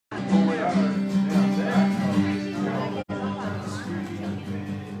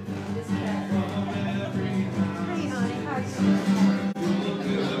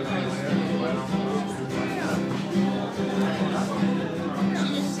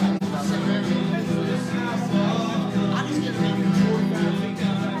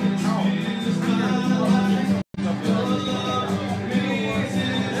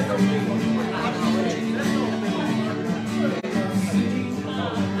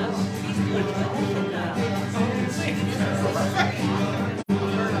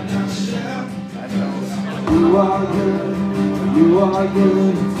are good. You are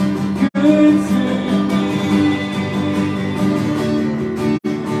good. Good to me.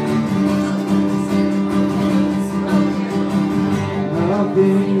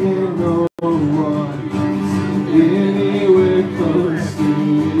 Nothing and no one anywhere close to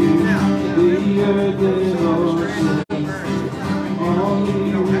you. The earth and ocean, only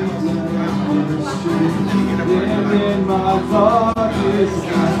you have the strength. And in my darkest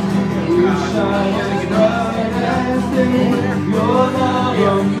night, you shine as bright as day. Your love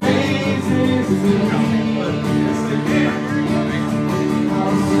amazes me.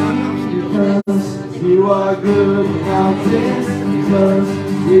 I'll sing because you are good, and I'll dance because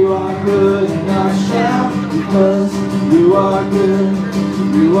you are good, and I'll shout because you are good to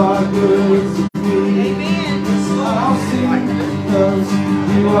me. I'll sing because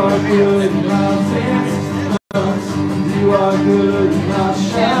you are good, and I'll dance because you are good, and I'll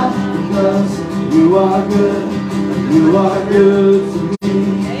shout because you are good to me.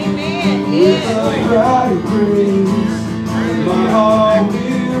 With a cry of praise, my heart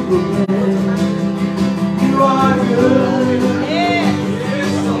will proclaim. You are good.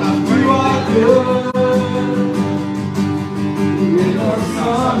 You are good. In the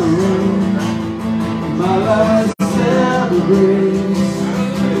sun and rain, my life celebrates.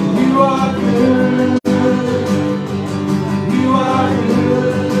 You are good. You are good.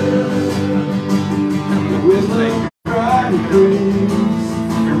 With a cry of praise,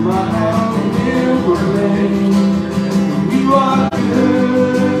 my heart will proclaim. You are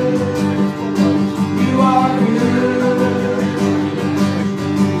good. You are good.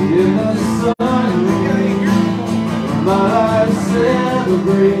 In the sun and rain, my life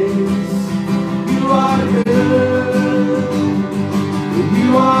celebrates. You are good. You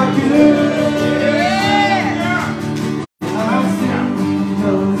are good. I'll sing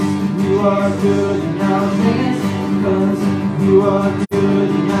because you are good, and I'll dance because you are good,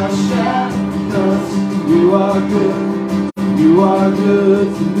 and I'll shout because you are good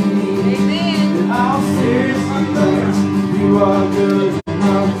to me. And I'll sing because you are good, and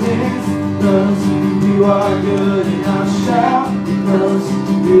I'll dance because you are good, and I'll shout because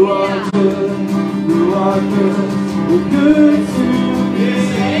you are good, you're good to me.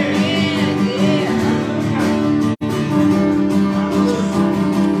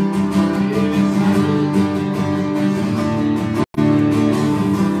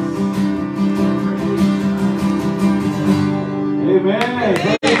 Amen.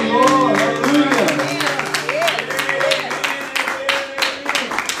 Praise the Lord. Hallelujah.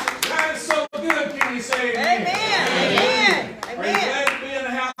 God is so good. Can you say amen? Amen. Are you glad to be in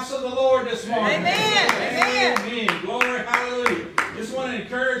the house of the Lord this morning? Amen. Amen. Glory, hallelujah. Just want to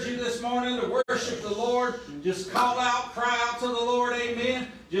encourage you this morning to worship the Lord. Just call out, cry out to the Lord. Amen.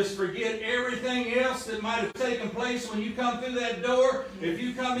 Just forget everything else that might have taken place when you come through that door. If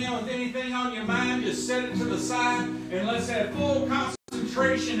you come in with anything on your mind, just set it to the side and let's have full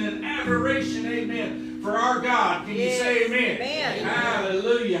concentration and adoration, amen, for our God. Can you say amen? Amen.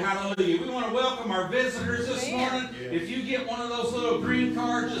 Hallelujah, hallelujah. We want to welcome our visitors this morning. If you get one of those little green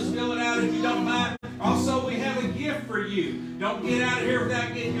cards, just fill it out if you don't mind. Also, we have a gift for you. Don't get out of here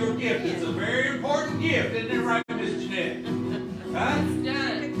without getting your gift. It's a very important gift, isn't it right, Miss Jeanette? Huh?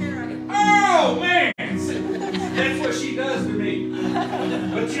 Oh, man! That's what she does to me.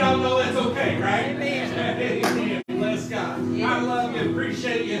 But y'all know that's okay, right? Amen. Bless God. I love you,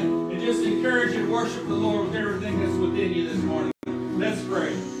 appreciate you, and just encourage you to worship the Lord with everything that's within you this morning. Let's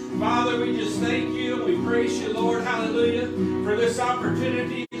pray. Father, we just thank you and we praise you, Lord, hallelujah, for this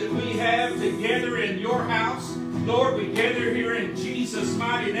opportunity that we have to gather in your house. Lord, we gather here in Jesus'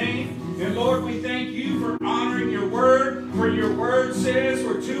 mighty name. And Lord, we thank you for honoring your word. For your word says,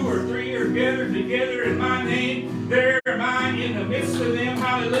 where 2 or 3 are gathered together in my name, there am I in the midst of them.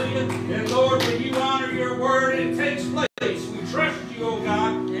 Hallelujah. And Lord, when you honor your word, it takes place. We trust you, oh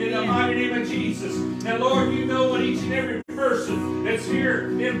God, in the mighty name of Jesus. Now, Lord, you know what each and every person that's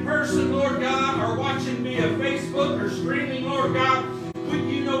here in person, Lord God, or watching via Facebook or streaming, Lord God,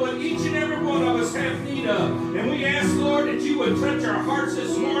 you know what each and every one of us have need of. And we ask, Lord, that you would touch our hearts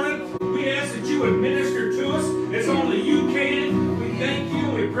this morning. We ask that you would minister to us as only you can. We thank you.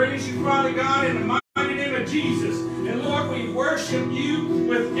 We praise you, Father God, in the mighty name of Jesus. And Lord, we worship you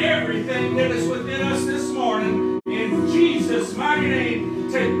with everything that is within us this morning. In Jesus' mighty name,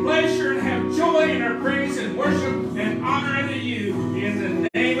 take pleasure and have joy in our praise and worship and honor unto you. In the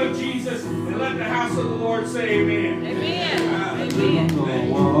name of Jesus. And let the house of the Lord say amen. Amen. Amen.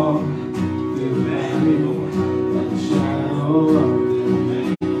 Walk through the shadow of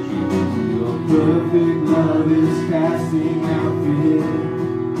death. Your perfect love is casting out fear.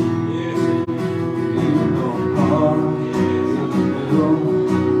 You don't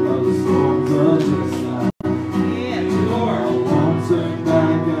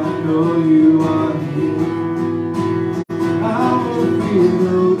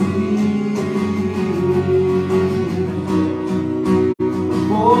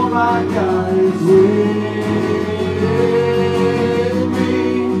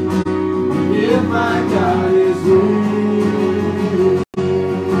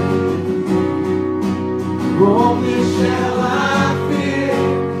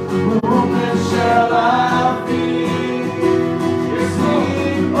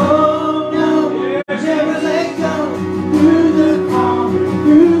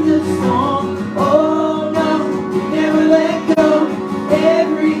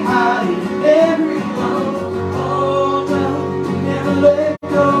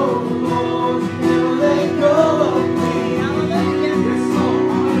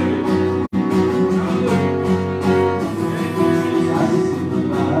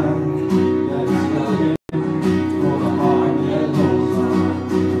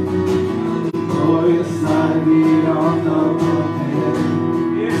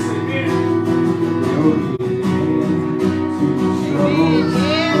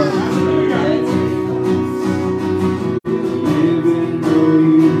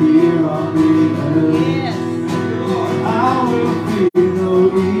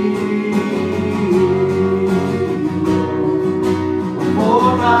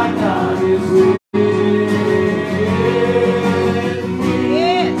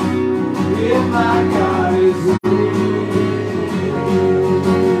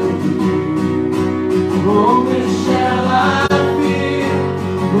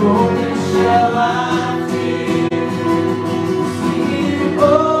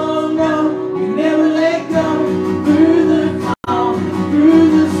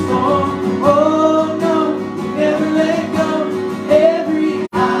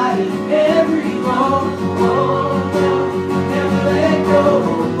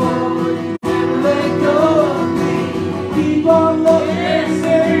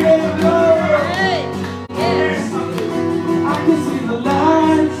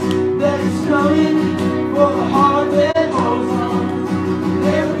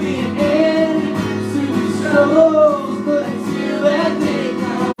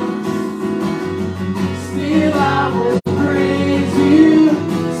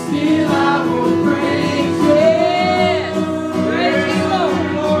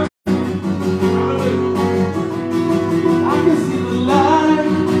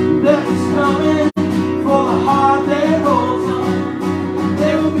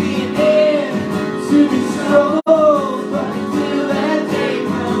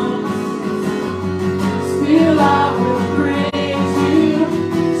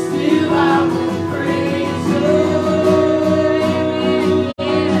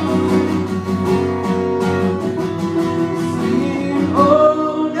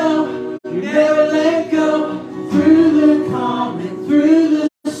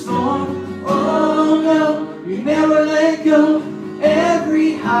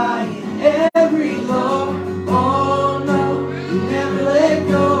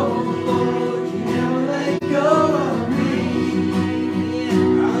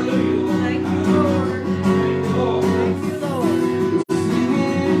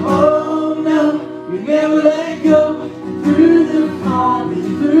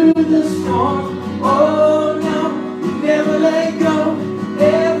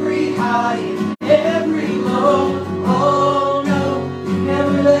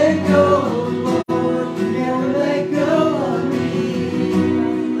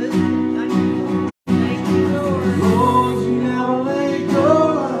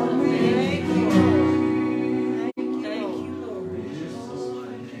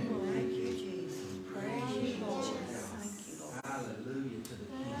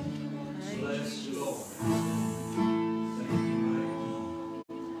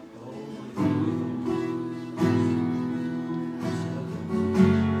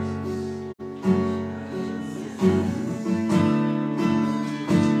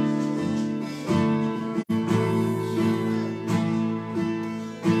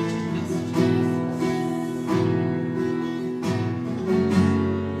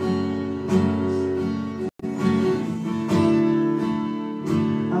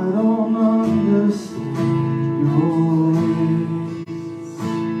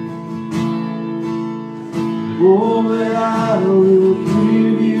Oh, but I will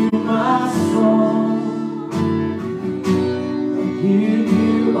give you my song. I'll give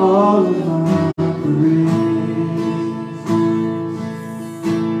you all of my praise.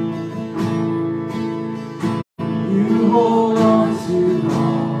 You hold on to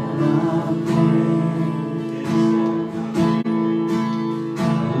all I'm praying.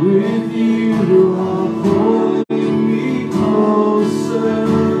 With you, I'm pulling me closer.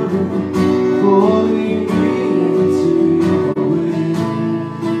 Pulling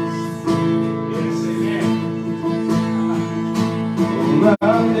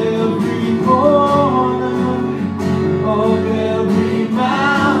around every corner of every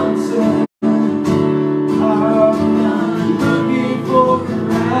mountain, I'm not looking for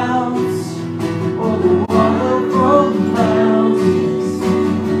crowds or the water from mountains.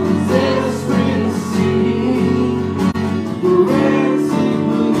 I'm desperate to see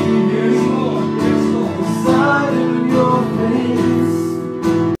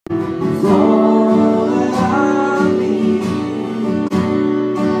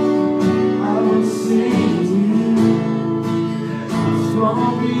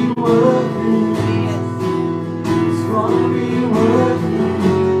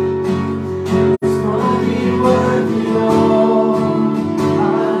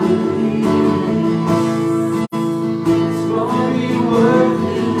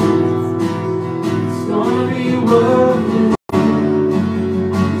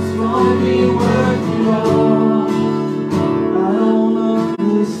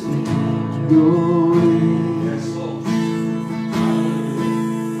your way. Yes, Lord.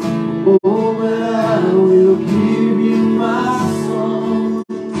 Oh, but I will give you my song.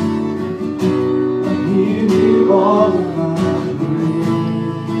 I'll give you all of my praise.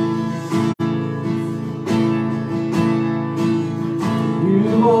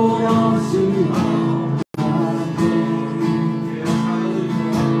 You hold on to all my days.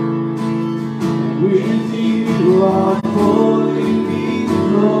 With you are pulling me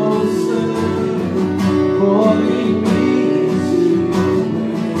closer, pulling me into your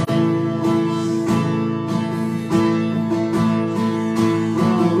ways.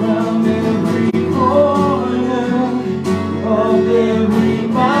 Around every corner of every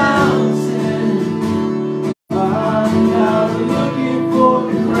mountain, I'm not looking for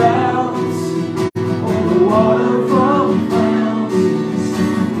crowds or the water from fountains.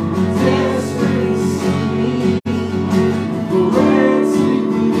 Desperate singing, frantic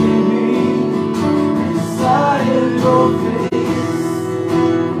living, inside of your face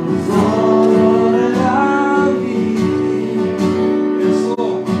is all that I need. Yes,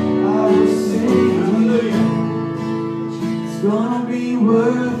 Lord. I will sing. Hallelujah. It's gonna be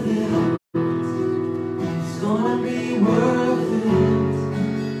worth it. It's gonna be worth it.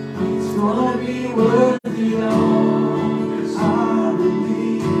 It's gonna be worth it all. I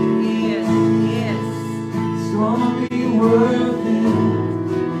believe. Yes, yes. It's gonna be worth it.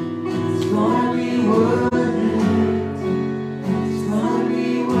 It's gonna be worth it. It's gonna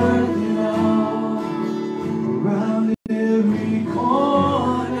be worth it all. Around every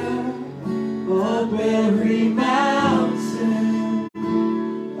corner, up every mountain,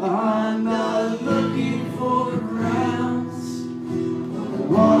 I'm not looking for crowns,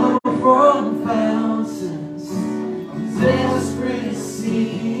 water from fountains. I'm desperate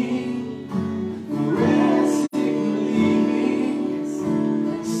seeking, resting, believing,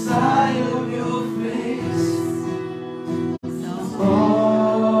 sight of your face. That's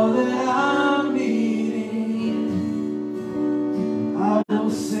all that I'm needing. I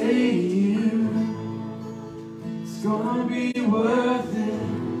will say you. It's gonna be worth it.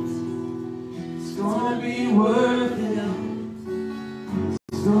 It's gonna be worth it.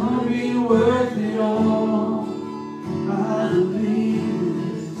 It's gonna be worth it all. I believe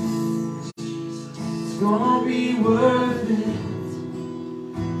it. It's gonna be worth it.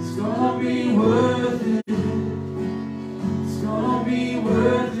 It's gonna be worth it. It's gonna be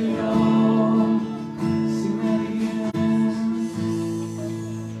worth it all. Sing that again.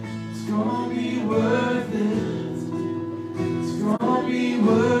 It's gonna be worth it. It's gonna be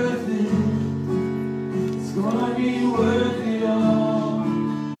worth it. It's gonna be worth it all.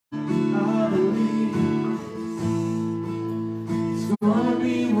 I believe it's gonna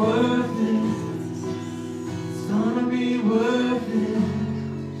be worth it. It's gonna be worth it.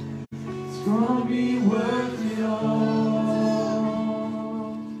 It's gonna be worth it all.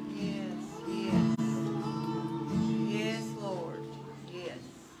 Yes, yes. Yes, Lord. Yes.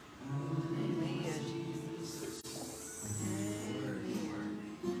 Hallelujah, Jesus.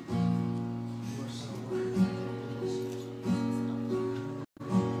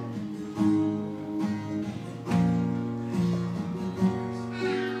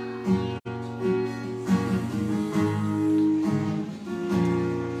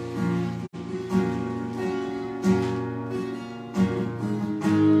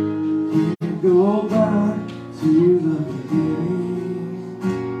 Go back to the beginning.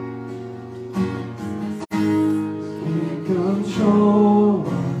 Can't control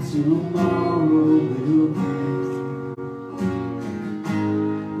what tomorrow will bring.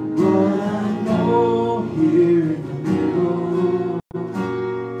 But I know here in the middle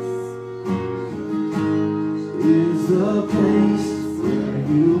is a place where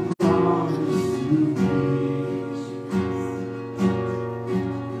you promised to be.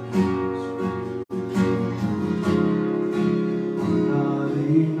 Not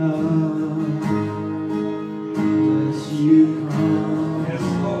enough unless you come. Yes,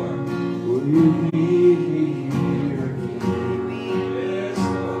 Lord. Will you meet me here again? Yes,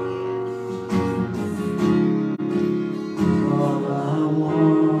 Lord. All I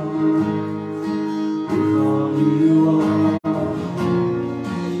want is all you are.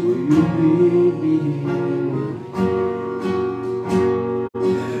 Will you meet me here?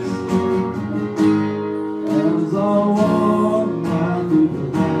 As I walk down through the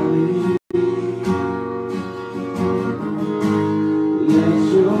valley,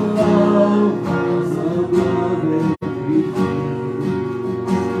 let your love rise above everything.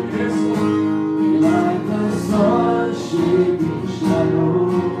 Yes, Lord. Like the sun shaping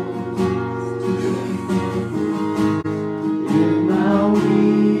shadows in my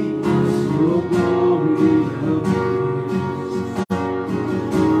weakness, your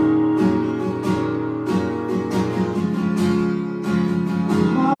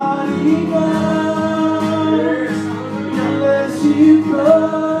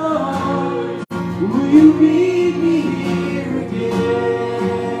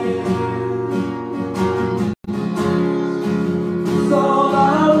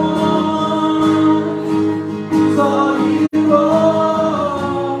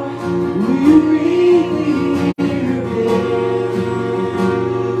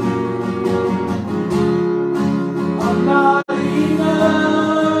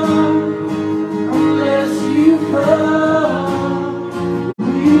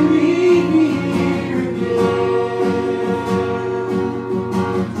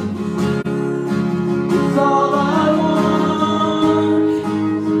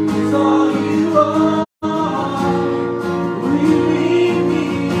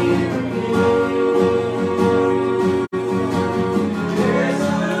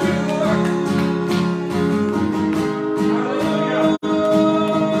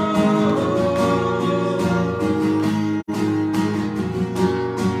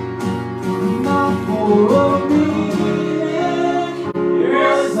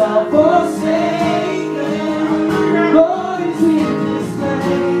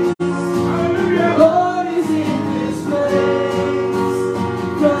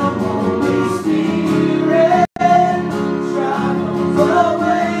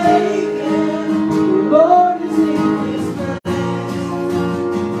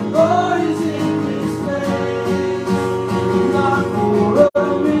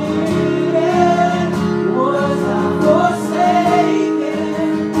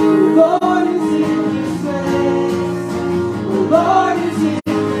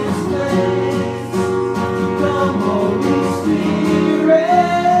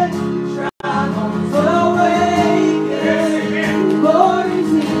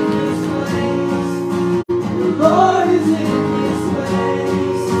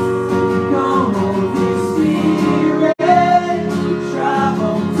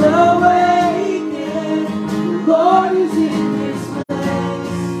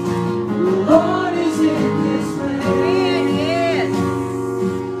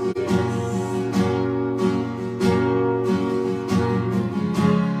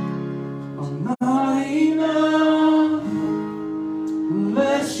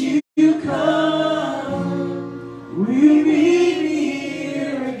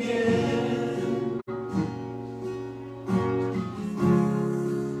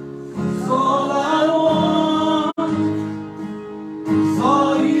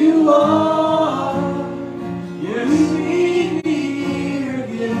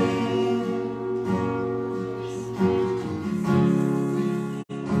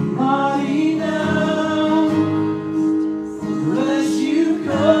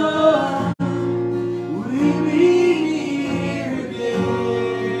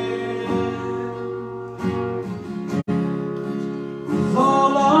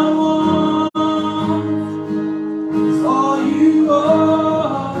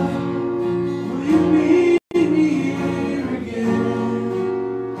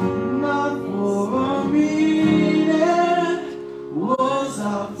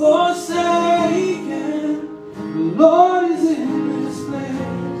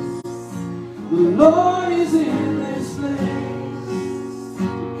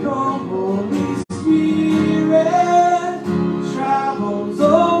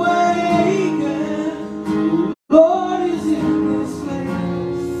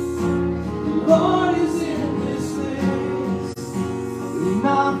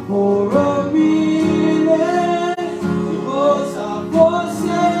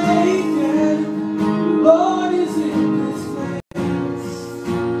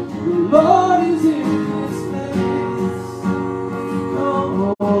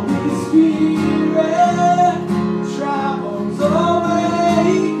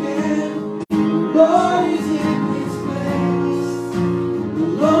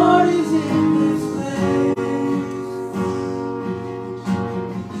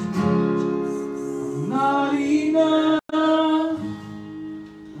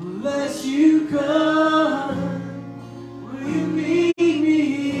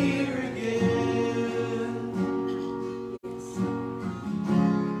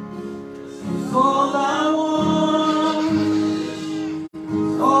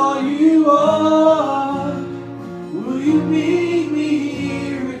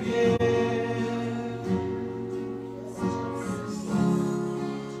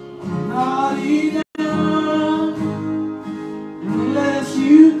Unless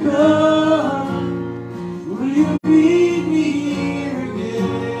you come,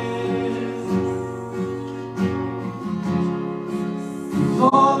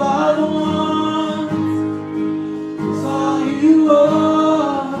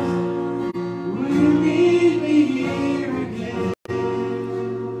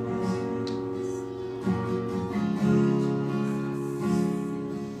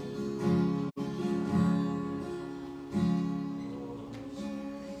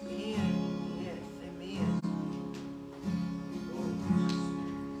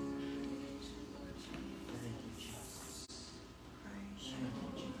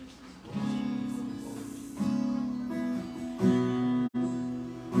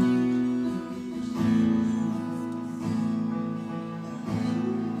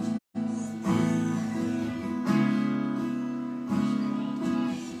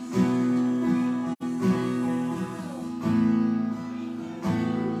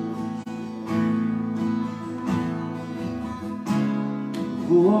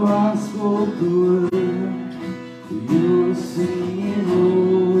 Before I spoke the word, you were singing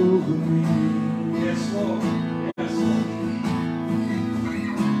over me. Yes, Lord. Yes, Lord.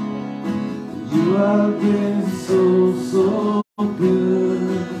 You have been so, so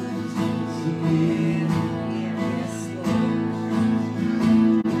good to me. Yes, Lord.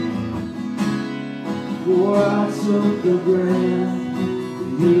 Before I took the breath,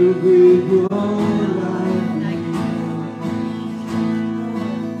 you breathed your life.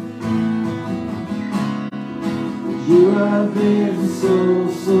 You have been so,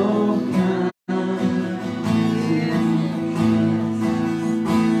 so kind.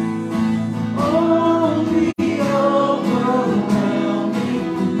 Oh, the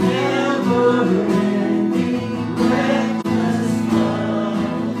overwhelming, never-ending, reckless love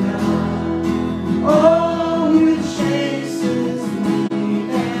of God. Oh, it chases me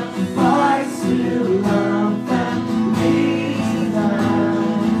and fights till I'm found. Leads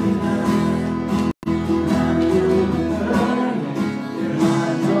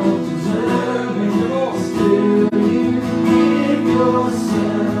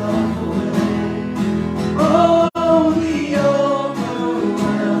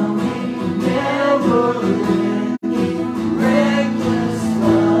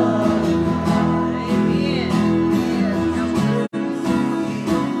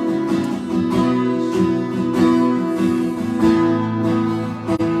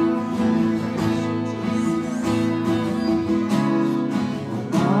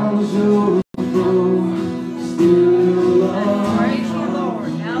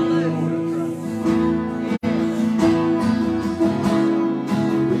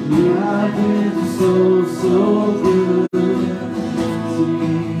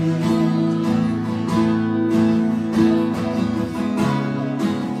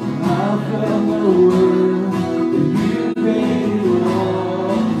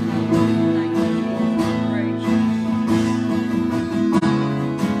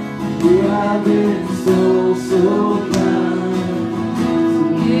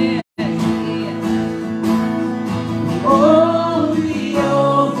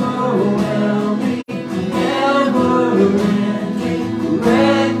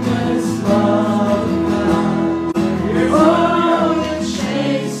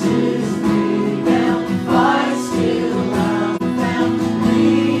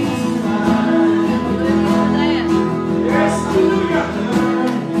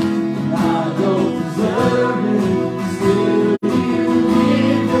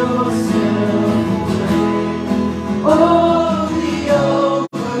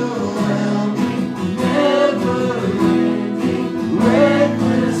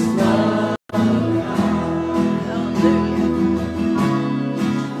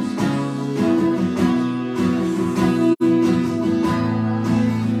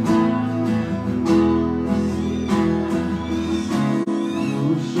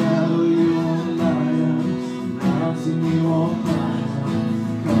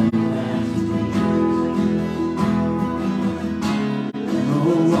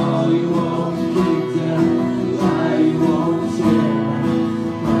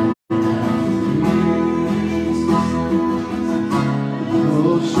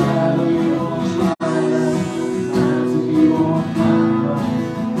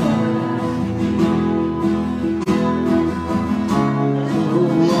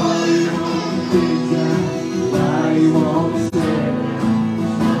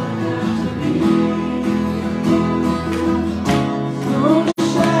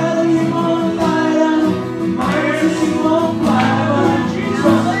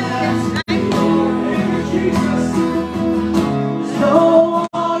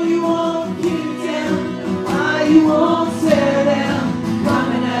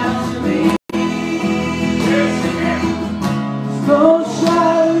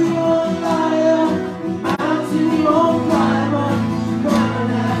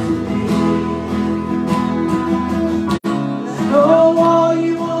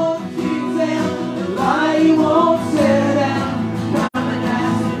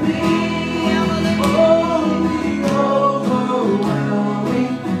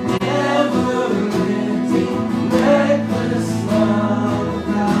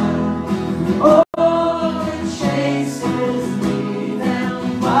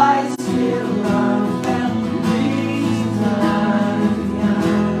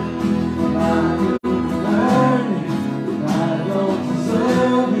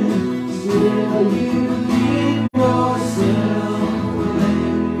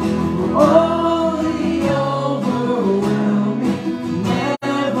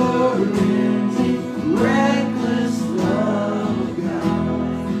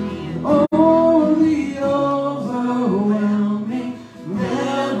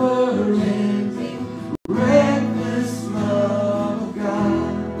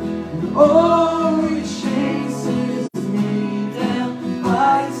Oh, he chases me down,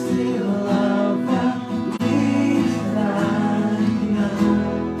 fights till I found peace that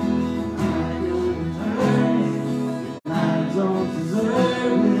I don't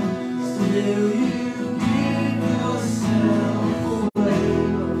deserve it. Still you give yourself away.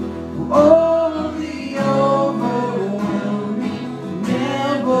 Oh, the overwhelming,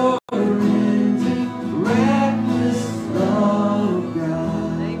 never-ending, reckless love of God.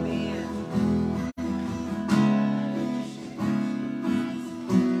 Amen.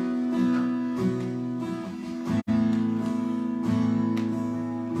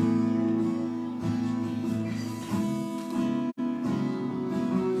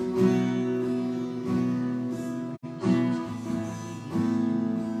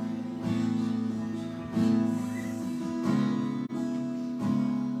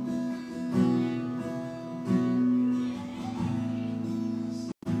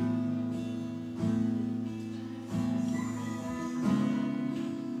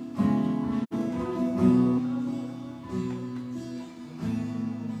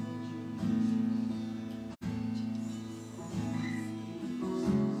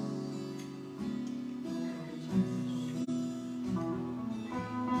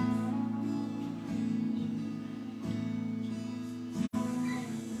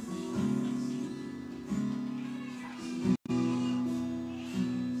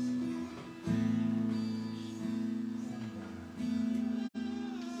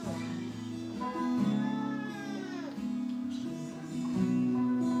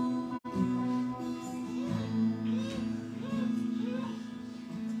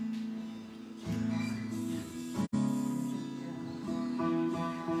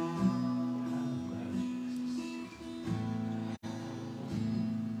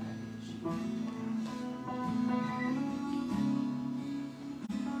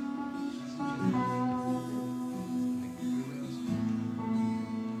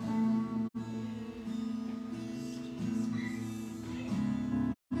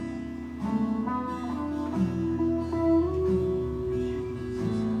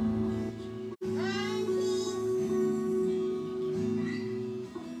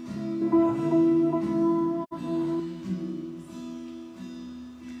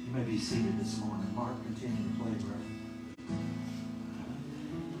 You may be seated this morning. Mark, continue to play, brother.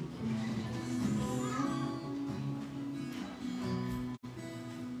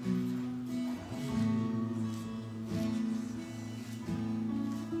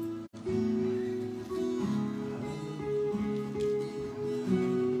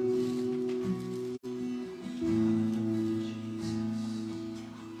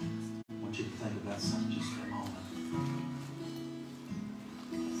 I want you to think about something just for a moment.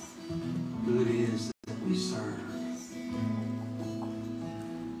 Who it is that we serve.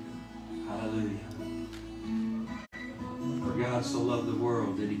 Hallelujah. For God so loved the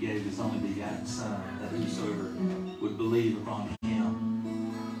world that he gave his only begotten Son, that whosoever would believe upon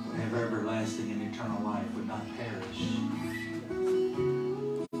him would have everlasting and eternal life, would not perish.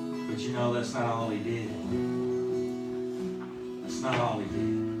 But you know, that's not all he did. That's not all he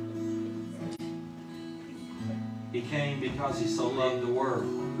did. He came because he so loved the world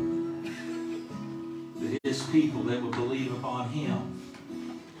that his people that would believe upon him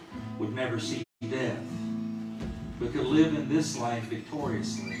would never see death, but could live in this life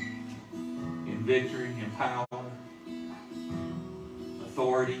victoriously, in victory, in power,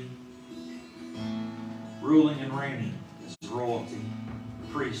 authority, ruling and reigning as royalty,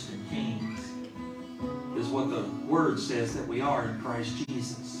 priests and kings, is what the Word says that we are in Christ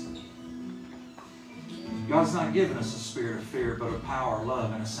Jesus. God's not given us a spirit of fear, but of power,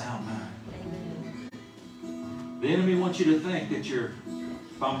 love, and a sound mind. The enemy wants you to think that you're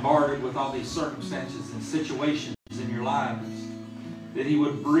bombarded with all these circumstances and situations in your lives, that he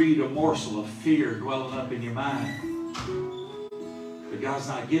would breed a morsel of fear dwelling up in your mind. But God's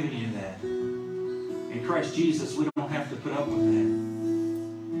not giving you that. In Christ Jesus, we don't have to put up with that.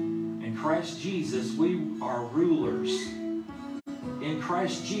 In Christ Jesus, we are rulers. In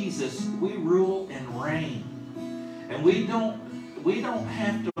Christ Jesus, we rule and reign. And we don't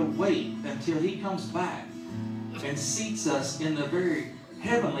have to wait until he comes back and seats us in the very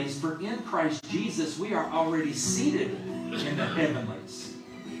heavenlies. For in Christ Jesus, we are already seated in the heavenlies.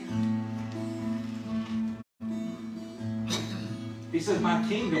 He says, my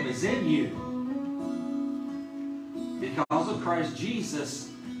kingdom is in you. Because of Christ Jesus,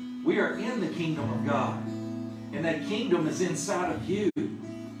 we are in the kingdom of God. And that kingdom is inside of you.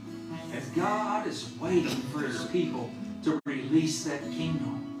 And God is waiting for his people to release that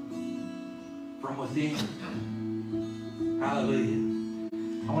kingdom from within. Hallelujah.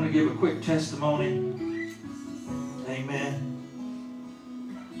 I want to give a quick testimony. Amen.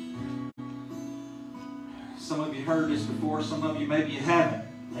 Some of you heard this before, some of you maybe you haven't.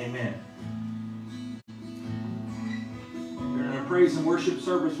 Amen. During a praise and worship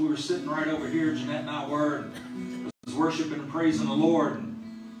service, we were sitting right over here, Jeanette and I were, and was worshiping and praising the Lord.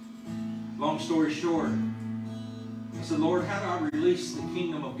 And long story short, I said, Lord, how do I release the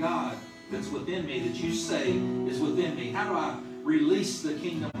kingdom of God that's within me, that you say is within me? How do I release the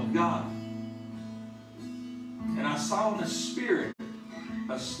kingdom of God? And I saw in the Spirit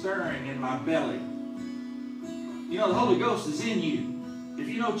a stirring in my belly. You know, the Holy Ghost is in you. If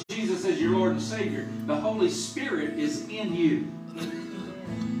you know Jesus as your Lord and Savior, the Holy Spirit is in you.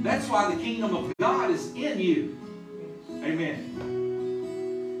 That's why the kingdom of God is in you.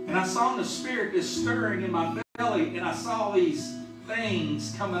 Amen. And I saw in the Spirit this stirring in my belly, and I saw these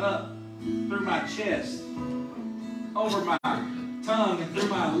things coming up through my chest, over my tongue and through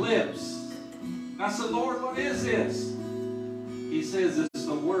my lips. And I said, Lord, what is this? He says, it's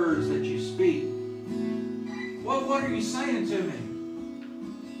the words that you speak. Well, what are you saying to me?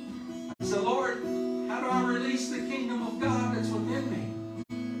 I said, Lord, how do I release the kingdom of God that's within me?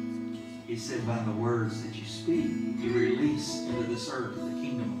 He said, by the words that you speak, you release into this earth the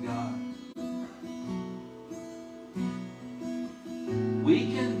kingdom of God.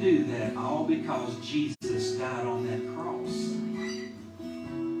 We can do that all because Jesus died on that cross.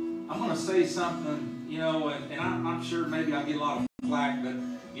 I'm going to say something, you know, and I'm sure maybe I'll get a lot of flack, but,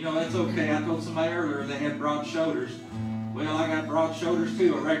 you know, that's okay. I told somebody earlier they had broad shoulders. Well, I got broad shoulders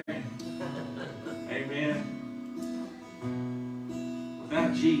too, I reckon. Amen.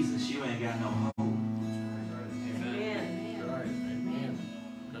 Without Jesus, you ain't got no hope. Amen.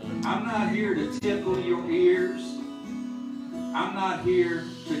 I'm not here to tickle your ears. I'm not here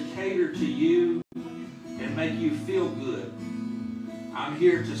to cater to you and make you feel good. I'm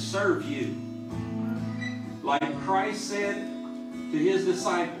here to serve you. Like Christ said to his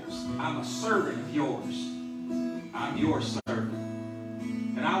disciples, I'm a servant of yours. I'm your servant.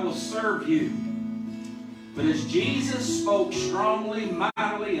 And I will serve you. But as Jesus spoke strongly,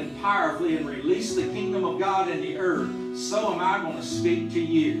 mightily, and powerfully and released the kingdom of God in the earth, so am I going to speak to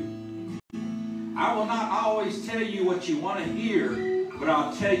you. I will not always tell you what you want to hear, but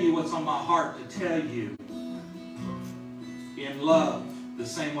I'll tell you what's on my heart to tell you. In love, the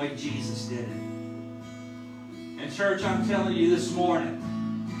same way Jesus did it. And church, I'm telling you this morning,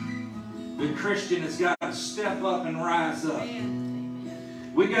 the Christian has got to step up and rise up.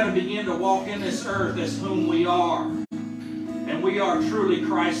 We got to begin to walk in this earth as whom we are. And we are truly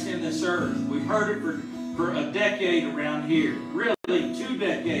Christ in this earth. We've heard it for a decade around here. Really, 2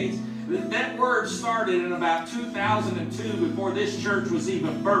 decades. That word started in about 2002 before this church was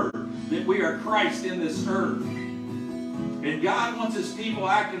even birthed. That we are Christ in this earth. And God wants his people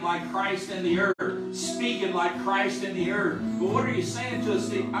acting like Christ in the earth. Speaking like Christ in the earth. But what are you saying to us,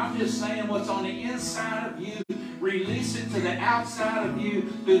 Steve? I'm just saying what's on the inside of you. Release it to the outside of you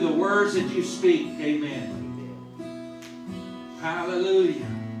through the words that you speak. Amen. Hallelujah.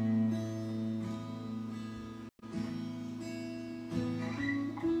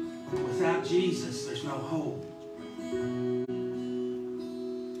 Without Jesus, there's no hope.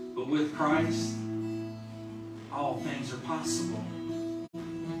 But with Christ, all things are possible.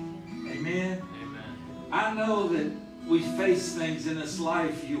 Amen. I know that we face things in this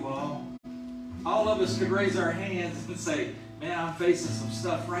life, you all. All of us could raise our hands and say, man, I'm facing some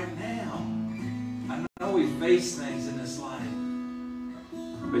stuff right now. I know we face things in this life.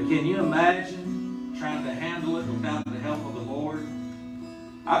 But can you imagine trying to handle it without the help of the Lord?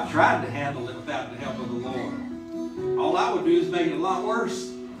 I've tried to handle it without the help of the Lord. All I would do is make it a lot worse.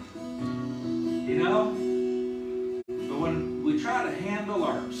 You know? But when we try to handle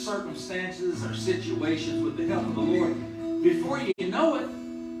our circumstances, our situations with the help of the Lord, before you know it,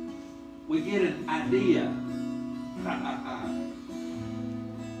 we get an idea.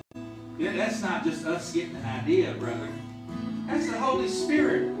 That's not just us getting an idea, brother. That's the Holy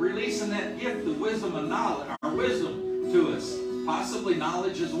Spirit releasing that gift of wisdom and knowledge, our wisdom to us. Possibly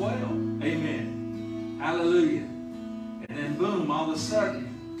knowledge as well. Amen. Hallelujah. And then boom, all of a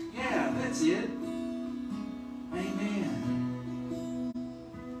sudden, yeah, that's it. Amen.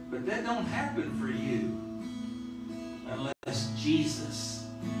 But that don't happen for you unless Jesus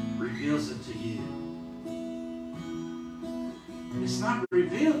reveals it to you. It's not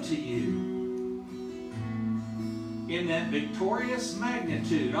revealed to you in that victorious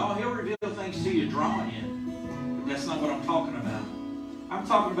magnitude. Oh, he'll reveal things to you drawing you. But that's not what I'm talking about. I'm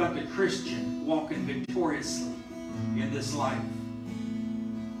talking about the Christian walking victoriously in this life.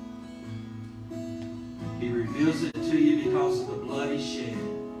 He reveals it to you because of the blood he shed.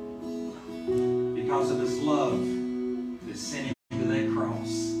 because of His love that sent Him to that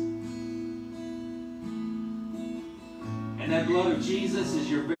cross. And that blood of Jesus is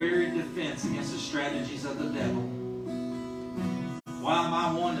your very defense against the strategies of the devil. Why am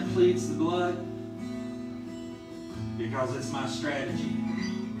I one that pleads the blood? Because it's my strategy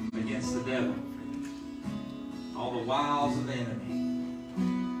against the devil. All the wiles of the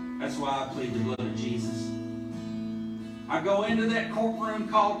enemy. That's why I plead the blood of Jesus. I go into that courtroom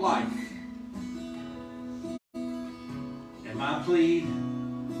called life. And my plea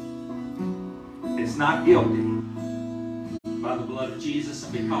is not guilty by the blood of Jesus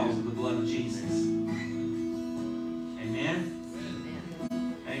and because of the blood of Jesus. Amen?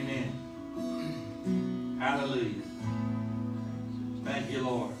 Amen. Hallelujah. Thank you,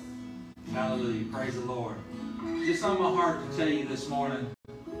 Lord. Hallelujah. Praise the Lord. Just on my heart to tell you this morning,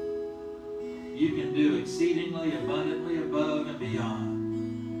 you can do exceedingly abundantly above and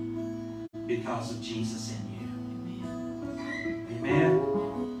beyond because of Jesus in you. Amen.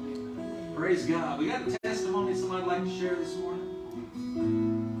 Praise God. We got a testimony somebody'd like to share this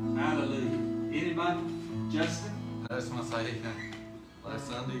morning? Hallelujah. Anybody? Justin? I just want to say, last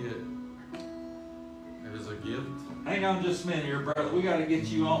Sunday it was a gift. Hang on just a minute here, brother. We got to get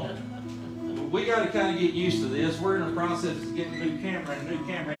you on. We got to kind of get used to this. We're in the process of getting a new camera, and the new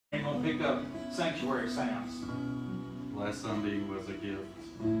camera ain't going to pick up sanctuary sounds. Last Sunday was a gift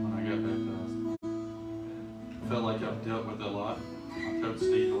when I got baptized. I felt like I've dealt with it a lot. I coached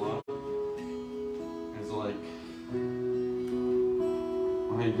Steve a lot. It's like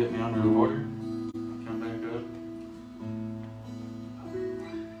when he get me under the water, I come back up.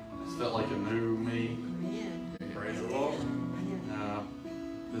 It felt like a new me. Praise the Lord.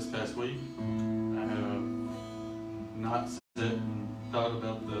 This past week, I have not sit and thought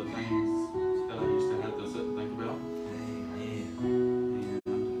about the things that I used to have to sit and think about. And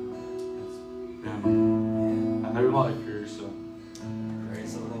it's been a new life here, so.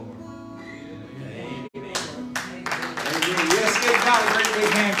 Praise the Lord. Amen. Amen. Yes, give God a great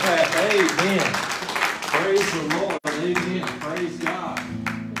big hand clap. Amen. Praise the Lord. Amen. Praise God.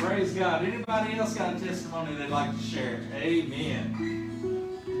 Praise God. Anybody else got a testimony they'd like to share? Amen.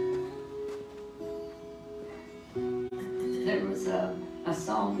 There was a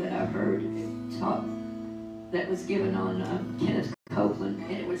song that I heard taught that was given on Kenneth Copeland,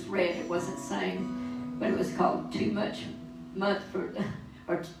 and it was read. It wasn't sang, but it was called "Too Much Month for,"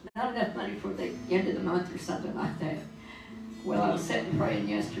 or "Not Enough Money for the End of the Month," or something like that. Well, I was sitting praying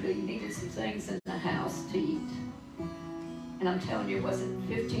yesterday. Needed some things in the house to eat, and I'm telling you, it wasn't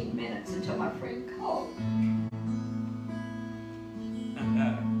 15 minutes until my friend called.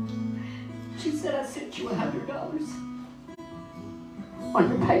 She said, "I sent you $100 on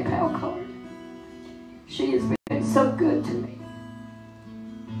your PayPal card." She has been so good to me.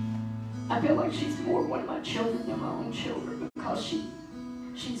 I feel like she's more one of my children than my own children because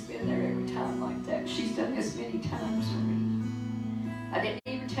she's been there every time like that. She's done this many times for me. I didn't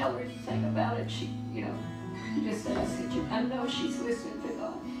even tell her anything about it. She just said, "I sent you." I know she's listening to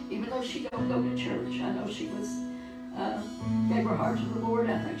God, even though she don't go to church. I know she was gave her heart to the Lord.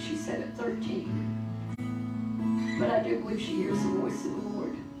 I think she said at 13. But I do believe she hears the voice of the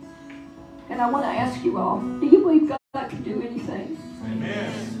Lord. And I want to ask you all, do you believe God can do anything?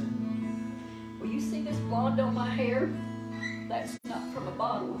 Amen. Well, you see this blonde on my hair? That's not from a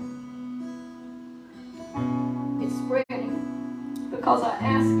bottle. It's spreading. Because I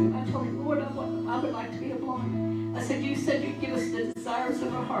asked him, I told him, "Lord, I would like to be a blonde." I said, "You said you'd give us the desires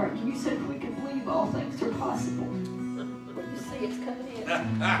of our heart. And you said if we could believe, all things are possible." Well, you see it's coming in.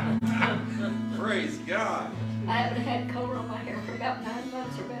 Praise God. I haven't had color on my hair for about 9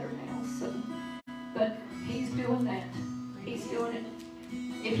 months or better now, so. But he's doing that. He's doing it.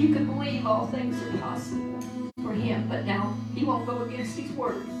 If you can believe, all things are possible for him. But now, he won't go against his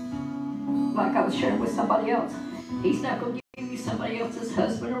word. Like I was sharing with somebody else. He's not going to give you somebody else's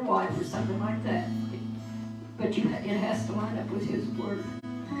husband or wife or something like that. But it has to line up with his word.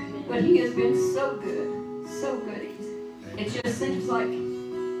 But he has been so good. So good. It just seems like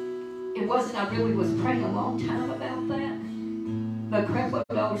it wasn't, I really was praying a long time about that. But Creflo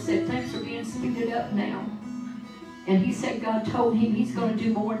Dollar said, "Things are being speeded up now." And he said God told him he's going to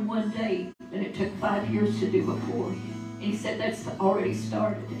do more in one day than it took 5 years to do before. And he said that's already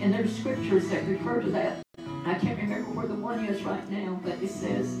started. And there's scriptures that refer to that. I can't remember where the one is right now, but it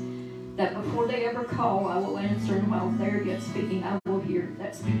says that before they ever call, I will answer, and while they're yet speaking, I will hear.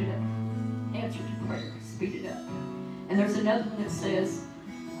 That speed it up. Answer to prayer. Speed it up. And there's another one that says,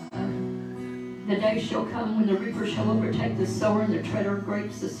 "The day shall come when the reaper shall overtake the sower, and the treader of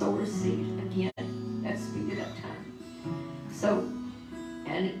grapes the sower's seed." Again, that's speeded up time. So,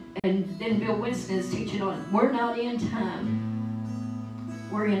 and And then Bill Winston is teaching on, we're not in time.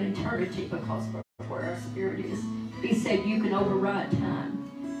 We're in eternity because of where our spirit is. He said you can override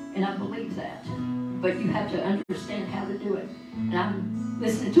time. And I believe that. But you have to understand how to do it. And I'm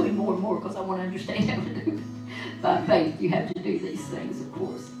listening to him more and more because I want to understand how to do it. By faith, you have to do these things, of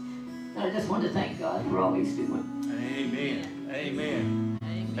course. And I just want to thank God for all he's doing. Amen. Amen.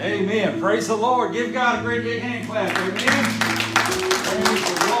 Amen. Praise the Lord. Give God a great big hand clap. Amen. Praise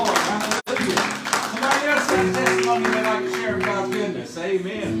the Lord. Hallelujah. Somebody else has a testimony they'd like to share of God's goodness.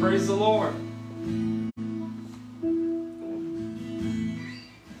 Amen. Praise the Lord.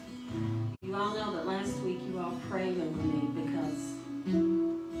 You all know that last week you all prayed over me because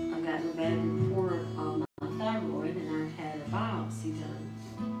I've gotten a bad report on my thyroid and I had a biopsy done.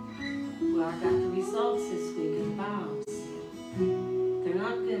 Well, I got the results this week of the biopsy. They're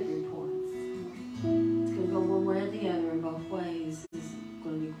not good reports. It's going to go one way or the other in both ways. It's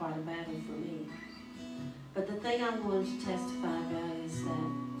going to be quite a battle for me. But the thing I wanted to testify about is that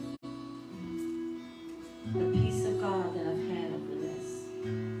the peace of God that I've had over this.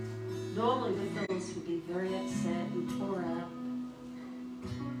 Normally the Phyllis would be very upset and tore up,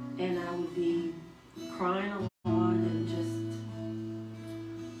 and I would be crying a lot and just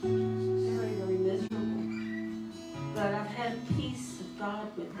very, very miserable. But I've had peace of God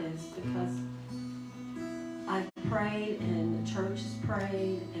with this because I've prayed and the church has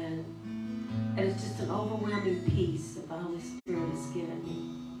prayed, and it's just an overwhelming peace that the Holy Spirit has given me.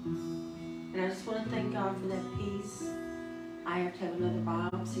 And I just want to thank God for that peace. I have to have another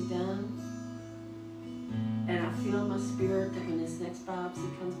biopsy done. And I feel in my spirit that when this next biopsy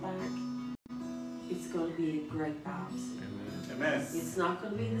comes back, it's going to be a great biopsy. Amen. It's not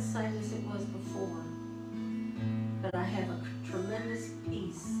going to be the same as it was before. But I have a tremendous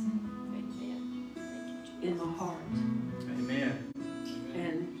peace in my heart. Amen.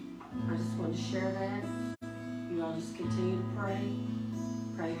 And I just want to share that. You all just continue to pray.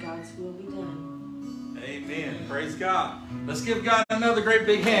 Pray God's will be done. Amen. Praise God. Let's give God another great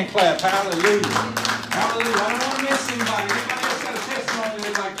big hand clap. Hallelujah. Hallelujah. I don't want to miss anybody. Anybody else got a testimony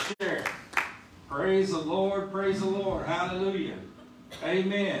they'd like to share? Praise the Lord. Praise the Lord. Hallelujah.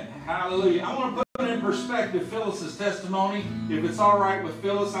 Amen. Hallelujah. I want to put in perspective Phyllis's testimony. If it's all right with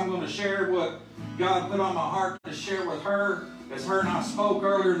Phyllis, I'm going to share what God put on my heart to share with her as her and I spoke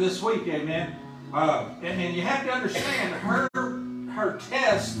earlier this week. Amen. And you have to understand, her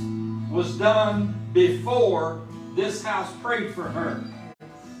test was done before this house prayed for her.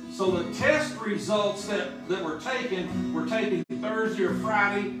 So the test results that were taken Thursday or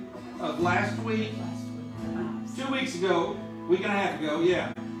Friday of last week, 2 weeks ago, week and a half ago,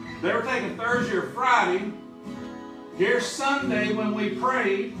 yeah. They were taken Thursday or Friday. Here's Sunday when we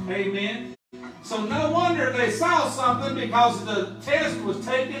prayed, amen. So no wonder they saw something because the test was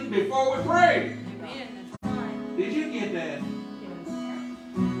taken before we prayed. Did you get that?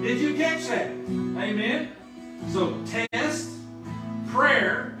 Did you catch that? Amen. So test,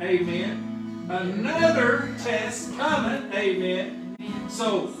 prayer, amen. Another test coming, amen.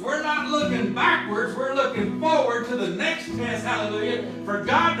 So we're not looking backwards, we're looking forward to the next test, hallelujah, for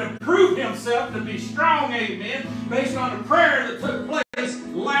God to prove himself to be strong, amen, based on the prayer that took place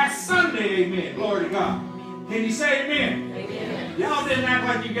last Sunday, amen. Glory to God. Can you say amen? Amen. Y'all didn't act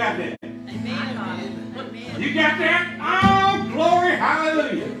like you got that. Amen. You got that? Oh, glory,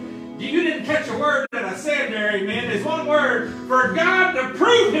 hallelujah. You didn't catch a word that I said there, amen. There's one word, for God to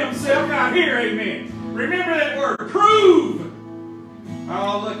prove himself out here, amen. Remember that word, prove.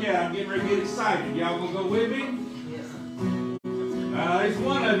 Oh, look out, I'm getting ready to get excited. Y'all gonna go with me? Yes. There's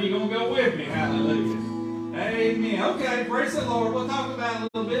one of you gonna go with me, hallelujah. Amen. Okay, praise the Lord. We'll talk about it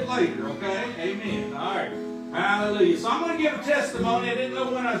a little bit later, okay? Amen. All right. Hallelujah. So I'm going to give a testimony. I didn't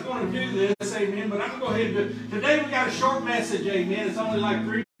know when I was going to do this, amen, but I'm going to go ahead and do it. Today we got a short message, amen. It's only like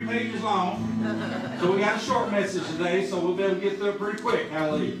 3 pages long. So we got a short message today, so we'll be able to get through it pretty quick.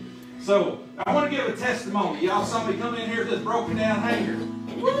 Hallelujah. So I want to give a testimony. Y'all saw me come in here with this broken down hanger.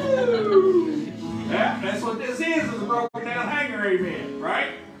 Woo! Yeah, that's what this is a broken down hanger, amen.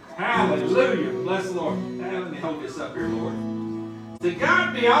 Right? Hallelujah. Bless the Lord. Now, let me hold this up here, Lord. To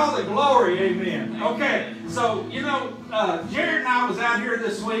God be all the glory, amen. Okay, so, you know, Jared and I was out here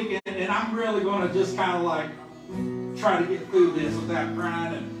this week, and I'm really going to just kind of like try to get through this without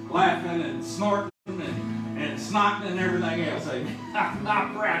crying and laughing and snorting and snotting and everything else, amen.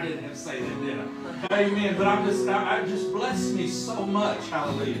 I didn't have to say that, did I? Amen, but I just blessed me so much,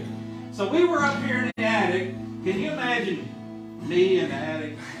 hallelujah. So we were up here in the attic. Can you imagine me in the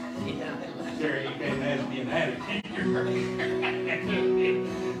attic? Jerry, you can't imagine me in the attic.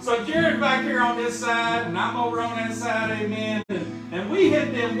 So Jared's back here on this side, and I'm over on that side, amen. And And we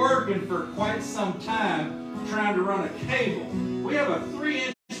had been working for quite some time trying to run a cable. We have a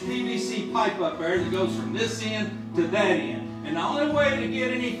 3-inch PVC pipe up there that goes from this end to that end. And the only way to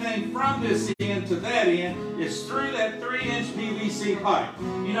get anything from this end to that end is through that 3-inch PVC pipe.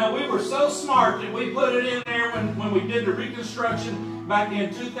 You know, we were so smart that we put it in there when we did the reconstruction back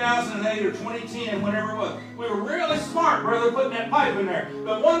in 2008 or 2010, whenever it was. We were really smart, brother, putting that pipe in there.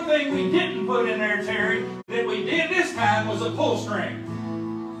 But one thing we didn't put in there, Terry, that we did this time was a pull string.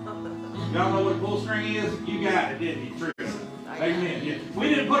 Y'all know what a pull string is? You got it, didn't you, Tristan? Amen. Yeah. We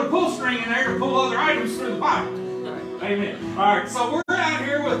didn't put a pull string in there to pull other items through the pipe. Amen. All right, so we're out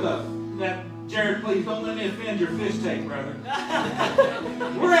here with that, Jared, please don't let me offend your fish tape, brother.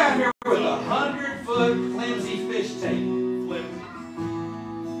 We're out here with a 100-foot flimsy fish tape. Flimsy.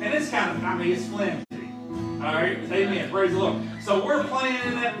 And it's kind of, I mean, it's flimsy. All right, amen. Praise the Lord. So we're playing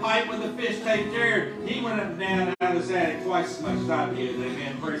in that pipe with the fish tape. Jared, he went up and down out of his attic twice as much as I did.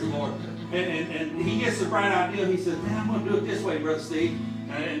 Amen. Praise the Lord. And he gets the bright idea. He says, man, I'm going to do it this way, Brother Steve.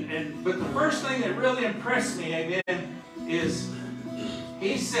 But the first thing that really impressed me, amen, is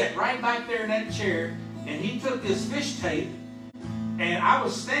he sat right back there in that chair, and he took this fish tape, and I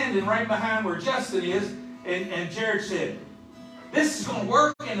was standing right behind where Justin is, and Jared said, this is going to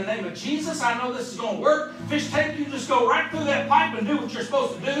work in the name of Jesus. I know this is going to work. Fish tape, you just go right through that pipe and do what you're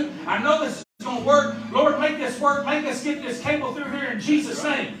supposed to do. I know this is going to work. Lord, make this work. Make us get this cable through here in Jesus'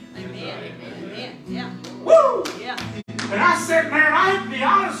 name. Amen. Amen. Yeah. Woo! Yeah. And I sat there, and I have to be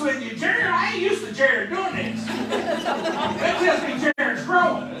honest with you, Jared, I ain't used to Jared doing this. That tells me Jared's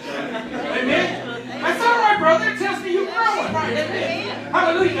growing. Amen? That's all right, brother. It tells me you're growing. Right? Amen.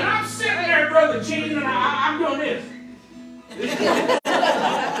 Hallelujah. And I'm sitting there, Brother Gene, and I'm doing this.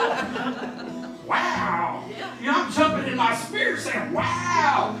 Wow. You know, I'm jumping in my spirit saying,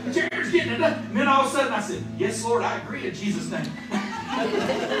 wow. Jared's getting it done. And then all of a sudden I said, yes, Lord, I agree in Jesus' name.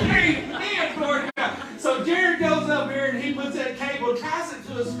 Amen, glory to God. So Jared goes up here and he puts that cable, ties it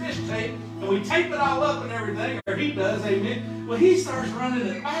to his fish tape, and we tape it all up and everything, or he does, amen. Well, he starts running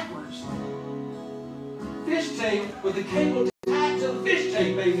it backwards. Fish tape with the cable tied to the fish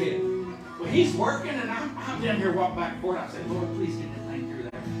tape, amen. Well, he's working, and I'm down here walking back and forth. I said, Lord, please get that thing through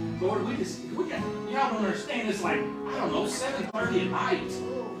there. Lord, we got, y'all don't understand, it's like, I don't know, 7:30 at night.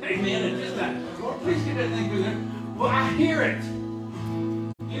 Amen. And just that, Lord, please get that thing through there. Well, I hear it.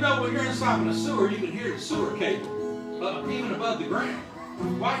 You know, when you're inside a sewer, you can hear the sewer cable, even above the ground.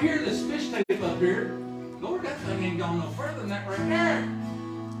 Well, I hear this fish tape up here. Lord, that thing ain't going no further than that right there.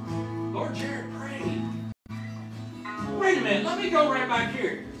 Lord, Jared, pray. Wait a minute, let me go right back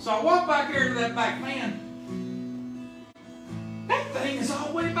here. So I walk back here to that back fan. That thing is all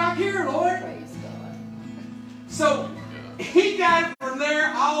the way back here, Lord. Praise God. So he got it from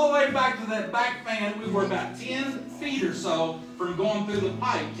there all the way back to that back fan. We were about 10 feet or so from going through the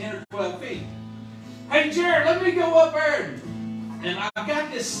pipe, 10 or 12 feet. Hey, Jared, let me go up there. And I've got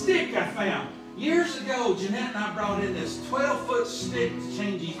this stick I found. Years ago, Jeanette and I brought in this 12-foot stick to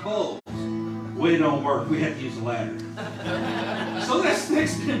change these bulbs. Well, it don't work. We have to use a ladder. So that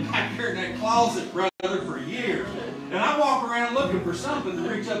stick's been back here in that closet, brother, for years. And I walk around looking for something to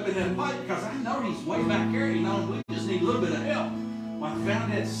reach up in that pipe because I know he's way back here. You know, we just need a little bit of help. Well, I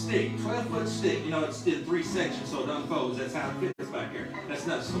found that stick, 12-foot stick. You know, it's in 3 sections, so it unfolds. That's how it fits back here. That's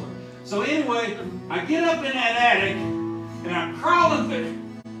another story. So anyway, I get up in that attic, and I'm crawling through.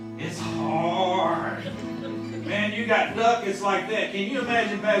 It's hard. Man, you got duck, it's like that. Can you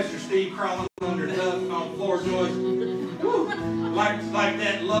imagine Pastor Steve crawling under duck on floor joists? Like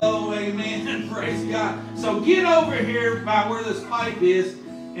that low, amen, praise God. So get over here by where this pipe is,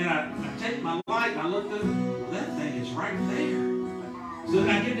 and I take my light and I look through, well, that thing is right there. So then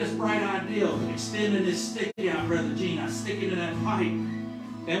I get this bright idea of extending this stick out, Brother Gene. I stick it in that pipe,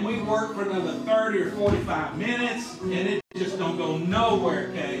 and we work for another 30 or 45 minutes, and it just don't go nowhere,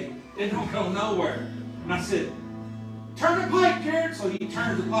 okay? It don't go nowhere. And I said, turn the pipe, Jared. So he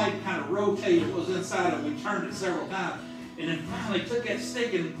turned the pipe, kind of rotated what was inside of it. We turned it several times. And then finally took that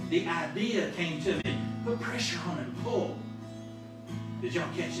stick, and the idea came to me. Put pressure on it and pull. Did y'all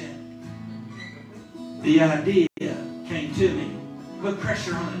catch that? The idea came to me. Put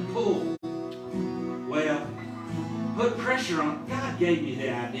pressure on it and pull. Well, put pressure on it. God gave me the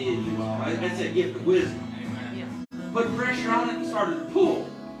idea, you all. That's that gift of wisdom. Put pressure on it and started to pull.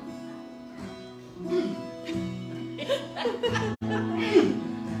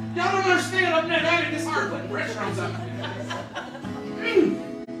 Y'all don't understand. Up in that attic, it's hard putting pressure on something.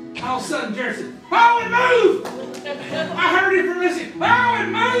 All of a sudden, Jared said, "Bow and move!" I heard it from Missy. "Bow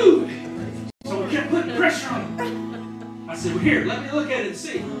and move!" So we kept putting pressure on it. I said, "Well, here, let me look at it and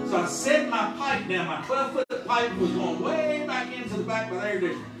see." So I set my pipe down, my 12-foot pipe was going way back into the back of the air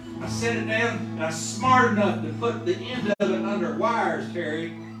conditioner. I set it down, and I was smart enough to put the end of it under wires, Terry.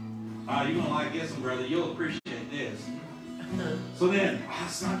 You're going to like this one, brother. You'll appreciate this. So then,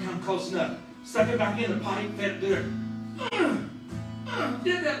 it's not come close enough. Stuck it back in the pipe, fed it there.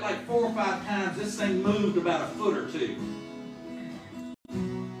 Did that like 4 or 5 times. This thing moved about a foot or 2.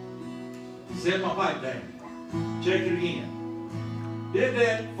 Set my pipe down. Check it again. Did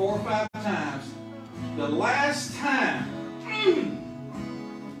that 4 or 5 times. The last time,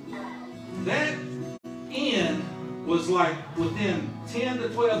 that end was like within 10 to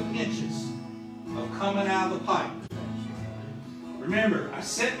 12 inches of coming out of the pipe. Remember, I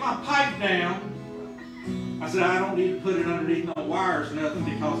set my pipe down. I said, I don't need to put it underneath no wires or nothing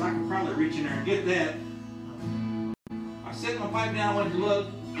because I can probably reach in there and get that. I set my pipe down, went to look,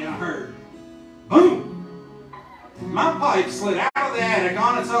 and I heard, boom! My pipe slid out of the attic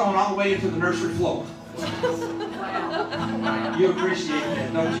on its own all the way into the nursery floor. You appreciate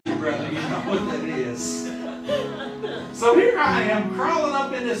that, don't you, brother? You know what that is. So here I am, crawling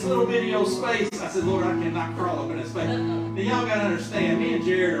up in this little video space. I said, Lord, I cannot crawl up in this space. Now, y'all got to understand, me and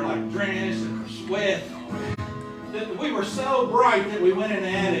Jared are like drenched and sweat. We were so bright that we went in the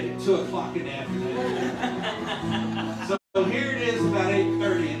attic at 2 o'clock in the afternoon. So here it is about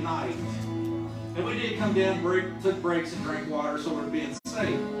 8:30 at night. And we did come down, took breaks and drank water, so we're being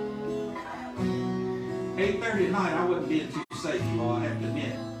safe. 8:30 at night, I wasn't being too safe, you all, I have to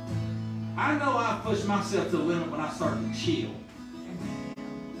admit. I know I pushed myself to the limit when I started to chill.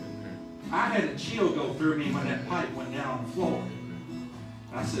 I had a chill go through me when that pipe went down on the floor.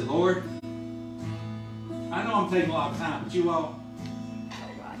 I said, Lord, I know I'm taking a lot of time, but you all,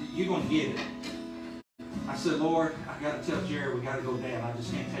 you're going to get it. I said, Lord, I got to tell Jared we got to go down. I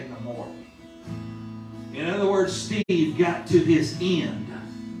just can't take no more. In other words, Steve got to his end.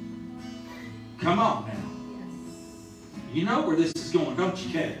 Come on now. You know where this is going, don't you,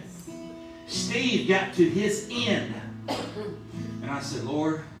 Kevin? Steve got to his end. And I said,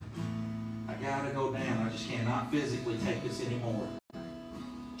 Lord, I got to go down. I just cannot physically take this anymore.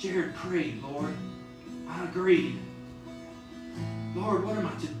 Jared prayed, Lord. I agreed. Lord, what am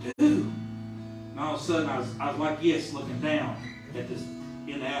I to do? And all of a sudden, I was like this, looking down at this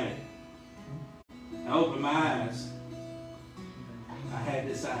in the attic. I opened my eyes. I had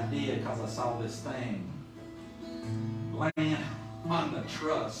this idea because I saw this thing laying on the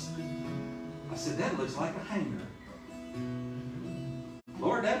truss. I said, that looks like a hanger.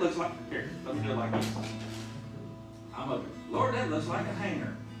 Lord, that looks like, here, let me do it like this. I'm up. Lord, that looks like a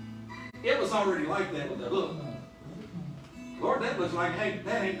hanger. It was already like that with the hook. Lord, that looks like, hey,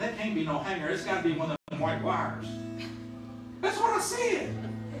 that can't be no hanger. It's got to be one of them white wires. That's what I said.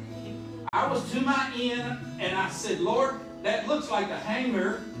 I was to my end, and I said, Lord, that looks like a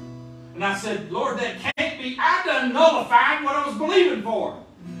hanger. And I said, Lord, that can't be. I done nullified what I was believing for.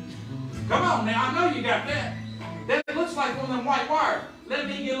 Come on now, I know you got that. That looks like one of them white wires. Let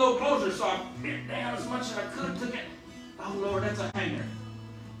me get a little closer, so I bent down as much as I could. Took it. Oh, Lord, that's a hanger.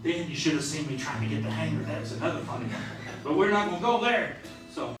 Then you should have seen me trying to get the hanger. That's another funny one. But we're not going to go there.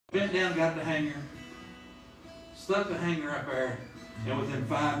 So bent down, got the hanger. Stuck the hanger up there. And within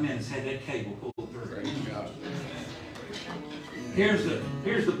 5 minutes, had that cable pulled through. Here's the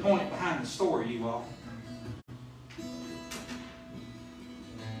point behind the story, you all.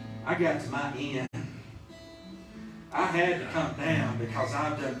 I got to my end. I had to come down because I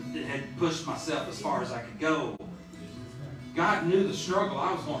had pushed myself as far as I could go. God knew the struggle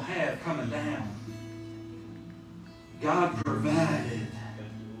I was going to have coming down. God provided.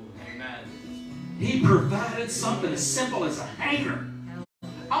 Amen. He provided something as simple as a hanger.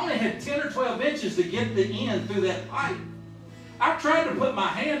 I only had 10 or 12 inches to get the end through that pipe. I tried to put my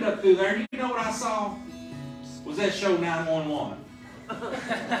hand up through there, and you know what I saw? Was that show 911.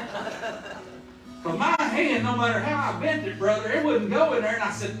 But my hand, no matter how I bent it, brother, it wouldn't go in there. And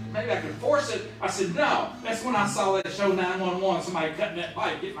I said, maybe I could force it. I said, no. That's when I saw that show 911, somebody cutting that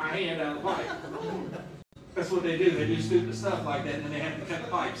pipe, get my hand out of the pipe. That's what they do. They do stupid stuff like that, and then they have to cut the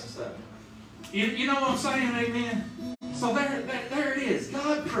pipes and stuff. You know what I'm saying, amen? So there it is.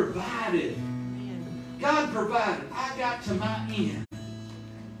 God provided. God provided. I got to my end,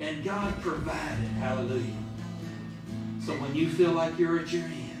 and God provided. Hallelujah. So when you feel like you're at your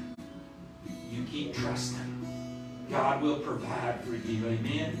end, you keep trusting. God will provide for you.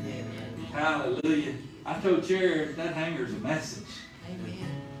 Amen? Amen. Hallelujah. I told Jared that hanger's a message.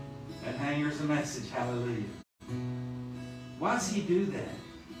 Amen. That hanger's a message. Hallelujah. Why does he do that?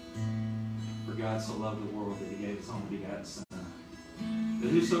 For God so loved the world that he gave his only begotten Son, that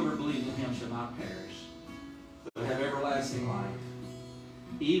whosoever believes in him shall not perish, but have everlasting life.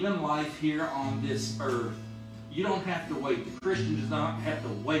 Even life here on this earth You don't have to wait. The Christian does not have to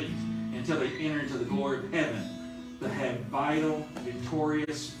wait until they enter into the glory of heaven to have vital,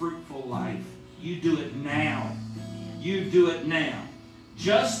 victorious, fruitful life. You do it now. You do it now.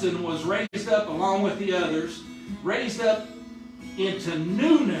 Justin was raised up along with the others, raised up into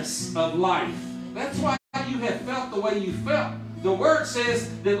newness of life. That's why you have felt the way you felt. The Word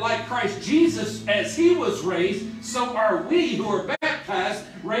says that like Christ Jesus, as He was raised, so are we who are baptized,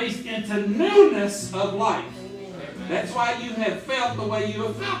 raised into newness of life. That's why you have felt the way you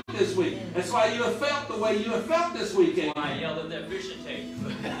have felt this week. That's why you have felt the way you have felt this weekend. I yelled at that fishing tape.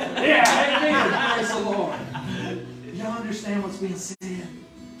 Yeah, amen. Praise the Lord. Y'all understand what's being said?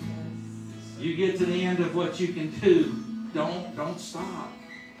 You get to the end of what you can do. Don't stop.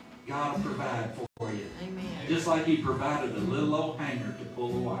 God will provide for you. Amen. Just like He provided a little old hanger to pull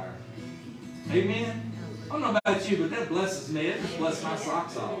the wire. Amen. I don't know about you, but that blesses me. It just blessed my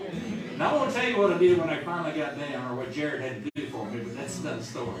socks off. And I won't tell you what I did when I finally got down or what Jared had to do for me, but that's another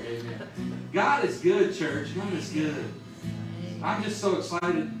story. Amen. God is good, church. God is good. I'm just so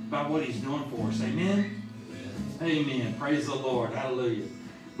excited about what He's doing for us. Amen. Amen. Praise the Lord. Hallelujah.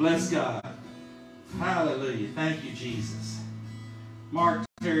 Bless God. Hallelujah. Thank you, Jesus. Mark,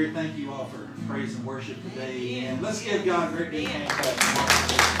 Terry, thank you all for praise and worship today. And let's give God a great big hand clap.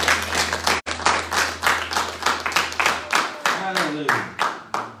 Hallelujah.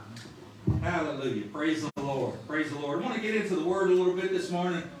 Hallelujah. Praise the Lord. Praise the Lord. I want to get into the Word a little bit this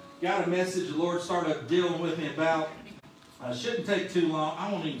morning. Got a message the Lord started dealing with me about. Shouldn't take too long.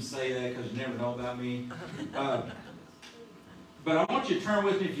 I won't even say that because you never know about me. But I want you to turn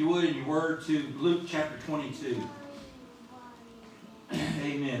with me, if you would, in your Word to Luke chapter 22.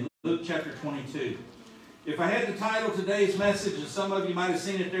 Amen. Luke chapter 22. If I had to title today's message, and some of you might have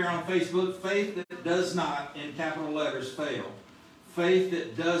seen it there on Facebook, Faith That Does Not, in capital letters, Fail. Faith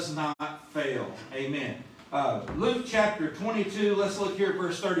that does not fail. Amen. Luke chapter 22, let's look here at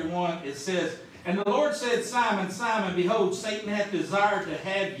verse 31. It says, "And the Lord said, Simon, Simon, behold, Satan hath desired to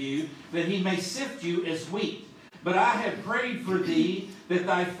have you, that he may sift you as wheat. But I have prayed for thee, that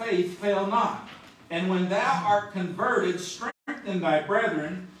thy faith fail not. And when thou art converted, strengthen thy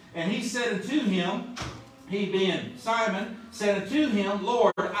brethren. And he said unto him," he being Simon, said unto him,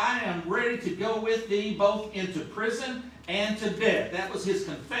 "Lord, I am ready to go with thee both into prison and to death." That was his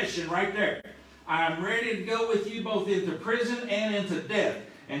confession right there. "I am ready to go with you both into prison and into death."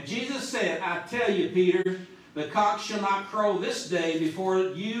 And Jesus said, "I tell you, Peter, the cock shall not crow this day before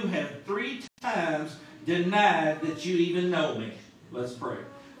you have 3 times denied that you even know me." Let's pray.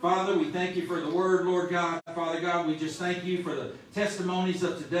 Father, we thank you for the Word, Lord God. Father God, we just thank you for the testimonies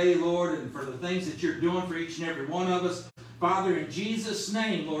of today, Lord, and for the things that you're doing for each and every one of us. Father, in Jesus'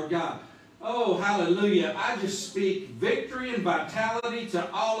 name, Lord God. Oh, hallelujah. I just speak victory and vitality to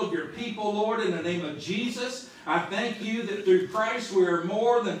all of your people, Lord, in the name of Jesus. I thank you that through Christ we are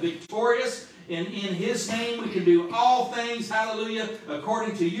more than victorious. In His name we can do all things, hallelujah,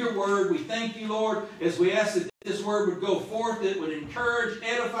 according to your word. We thank you, Lord, as we ask that this word would go forth, it would encourage,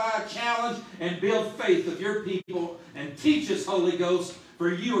 edify, challenge, and build faith of your people. And teach us, Holy Ghost, for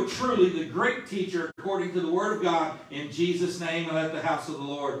you are truly the great teacher according to the word of God. In Jesus' name, and let the house of the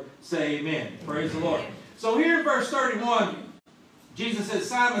Lord say amen. Praise the Lord. So here in verse 31, Jesus says,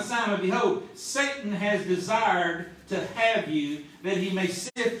 "Simon, Simon, behold, Satan has desired to have you, that he may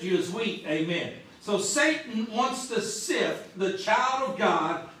sift you as wheat." Amen. So Satan wants to sift the child of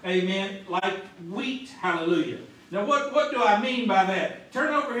God, amen, like wheat. Hallelujah. Now what do I mean by that?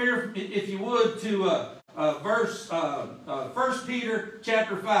 Turn over here, if you would, to verse 1 Peter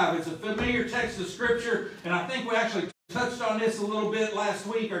chapter 5. It's a familiar text of Scripture, and I think we actually touched on this a little bit last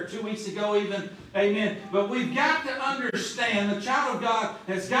week or 2 weeks ago even. Amen. But we've got to understand, the child of God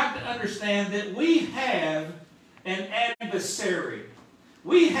has got to understand that we have an adversary.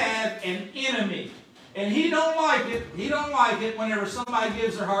 We have an enemy. And he don't like it. He don't like it whenever somebody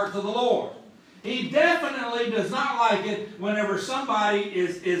gives their heart to the Lord. He definitely does not like it whenever somebody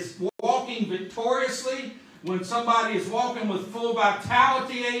is walking victoriously, when somebody is walking with full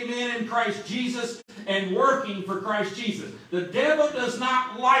vitality, amen, in Christ Jesus, and working for Christ Jesus. The devil does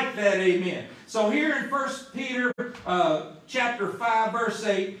not like that, amen. So here in 1 Peter chapter 5, verse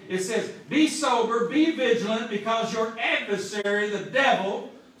 8, it says, "Be sober, be vigilant, because your adversary, the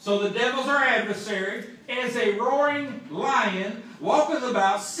devil," so the devil's our adversary, "as a roaring lion, walketh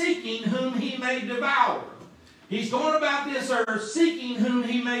about, seeking whom he may devour." He's going about this earth seeking whom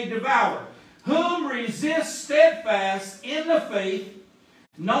he may devour. "Whom resist steadfast in the faith,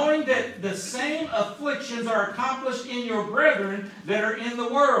 knowing that the same afflictions are accomplished in your brethren that are in the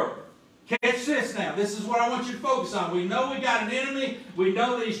world." Catch this now. This is what I want you to focus on. We know we got an enemy. We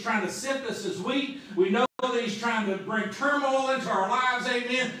know that he's trying to sift us as wheat. We know that he's trying to bring turmoil into our lives,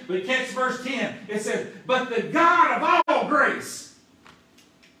 amen. But catch verse 10. It says, but the God of all grace.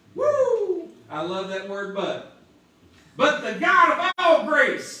 Woo! I love that word, but. But the God of all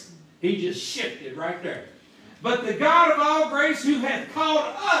grace. He just shifted right there. But the God of all grace, who hath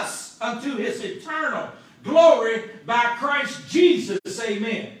called us unto his eternal glory by Christ Jesus,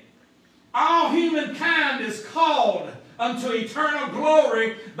 amen. All humankind is called unto eternal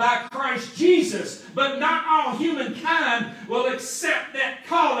glory by Christ Jesus. But not all humankind will accept that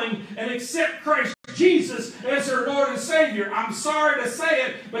calling and accept Christ Jesus as their Lord and Savior. I'm sorry to say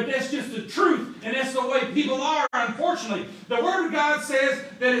it, but that's just the truth, and that's the way people are, unfortunately. The Word of God says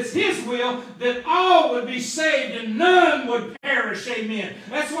that it's His will that all would be saved and none would perish, amen.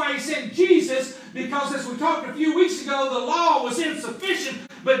 That's why He sent Jesus, because as we talked a few weeks ago, the law was insufficient,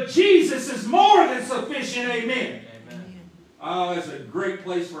 but Jesus is more than sufficient, amen. Oh, it's a great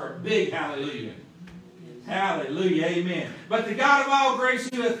place for a big hallelujah. Hallelujah, amen. But the God of all grace,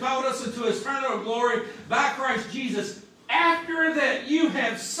 who hath called us into his eternal glory by Christ Jesus, after that you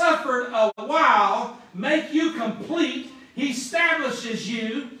have suffered a while, make you complete. He establishes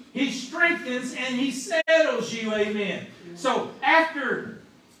you, he strengthens, and he settles you, amen. So after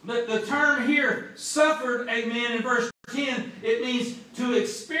the term here, suffered, amen, in verse 10, it means to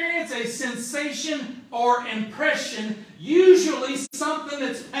experience a sensation or impression, usually something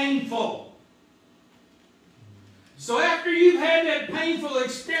that's painful. So after you've had that painful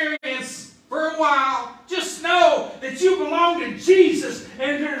experience for a while, just know that you belong to Jesus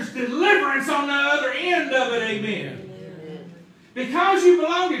and there's deliverance on the other end of it, amen. Because you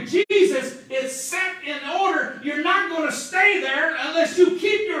belong to Jesus, it's set in order. You're not going to stay there unless you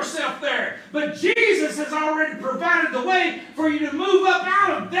keep yourself there. But Jesus has already provided the way for you to move up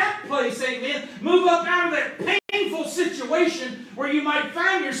out of that place, amen. Move up out of that painful situation where you might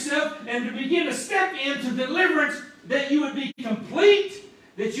find yourself and to begin to step into deliverance, that you would be complete,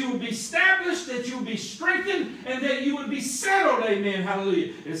 that you would be established, that you would be strengthened, and that you would be settled, amen.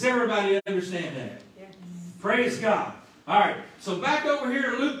 Hallelujah. Does everybody understand that? Yes. Praise God. All right, so back over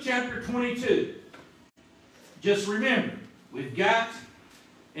here in Luke chapter 22. Just remember, we've got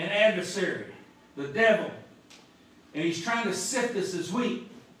an adversary, the devil, and he's trying to sift us as wheat.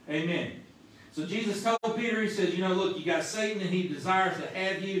 Amen. So Jesus told Peter, he says, you know, look, you got Satan, and he desires to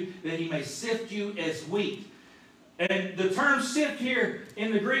have you, that he may sift you as wheat. And the term sift here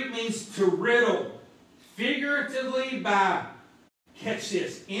in the Greek means to riddle, figuratively by, catch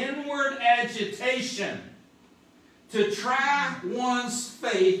this, inward agitation. To try one's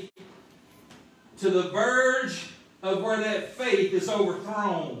faith to the verge of where that faith is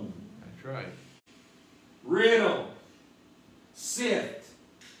overthrown. That's right. Riddle. Sift.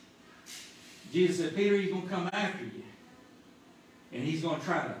 Jesus said, Peter, he's going to come after you. And he's going to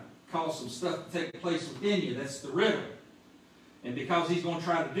try to cause some stuff to take place within you. That's the riddle. And because he's going to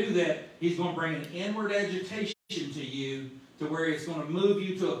try to do that, he's going to bring an inward agitation to you to where it's going to move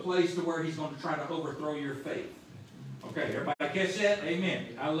you to a place to where he's going to try to overthrow your faith. Okay, everybody catch that? Amen.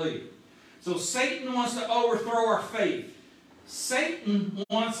 Hallelujah. So Satan wants to overthrow our faith. Satan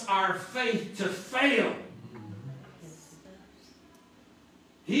wants our faith to fail.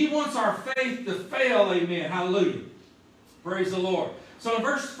 He wants our faith to fail. Amen. Hallelujah. Praise the Lord. So in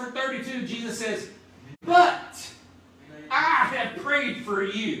verse 32, Jesus says, but I have prayed for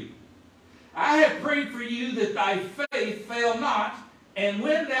you. I have prayed for you that thy faith fail not, and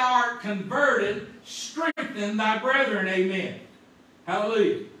when thou art converted, strengthen thy brethren. Amen.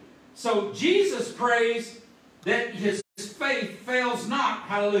 Hallelujah. So Jesus prays that his faith fails not.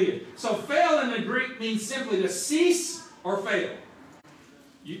 Hallelujah. So fail in the Greek means simply to cease or fail.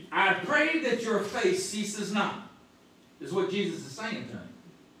 I pray that your faith ceases not, is what Jesus is saying to him.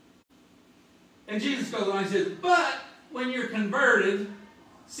 And Jesus goes on and says, but when you're converted,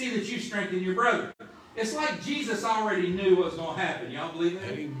 see that you strengthen your brother. It's like Jesus already knew what was going to happen. Y'all believe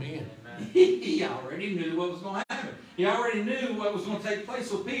that? Amen. He already knew what was going to happen. He already knew what was going to take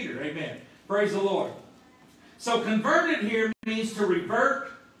place with Peter. Amen. Praise the Lord. So converted here means to revert,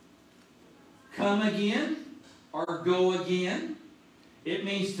 come again, or go again. It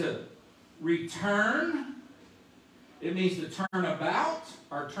means to return. It means to turn about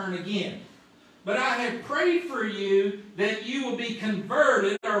or turn again. But I have prayed for you that you will be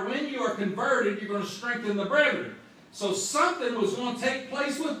converted, or when you are converted, you're going to strengthen the brethren. So something was going to take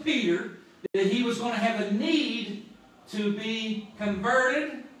place with Peter, that he was going to have a need to be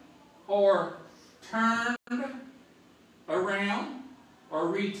converted or turned around or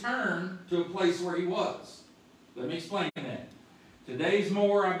return to a place where he was. Let me explain that. Today's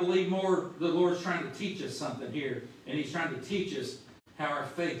more, I believe more, the Lord's trying to teach us something here. And he's trying to teach us how our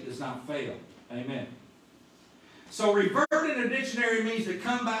faith does not fail. Amen. So revert in a dictionary means to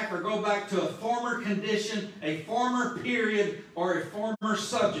come back or go back to a former condition, a former period, or a former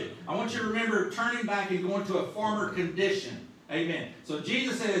subject. I want you to remember turning back and going to a former condition. Amen. So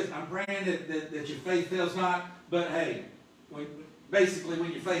Jesus says, I'm praying that your faith fails not, but hey, basically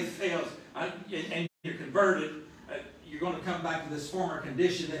when your faith fails and you're converted, you're going to come back to this former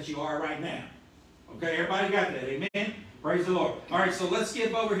condition that you are right now. Okay, everybody got that? Amen? Praise the Lord. All right, so let's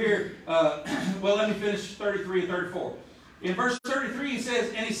skip over here. Well, let me finish 33 and 34. In verse 33, he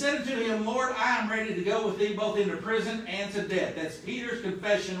says, and he said unto him, Lord, I am ready to go with thee both into prison and to death. That's Peter's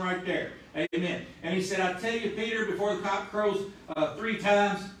confession right there. Amen. And he said, I tell you, Peter, before the cock crows 3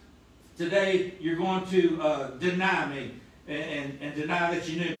 times today, you're going to deny me and deny that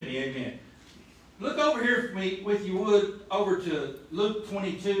you knew me. Amen. Look over here for me, if you would, over to Luke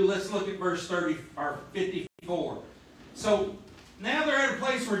 22. Let's look at verse 30 or 54. So now they're at a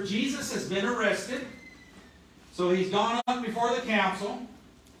place where Jesus has been arrested. So he's gone up before the council.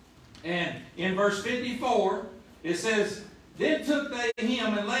 And in verse 54, it says, then took they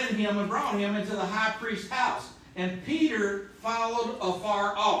him and led him and brought him into the high priest's house. And Peter followed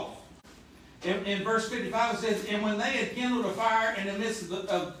afar off. In verse 55 it says, and when they had kindled a fire in the midst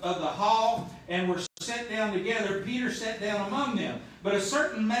of the hall and were set down together, Peter sat down among them. But a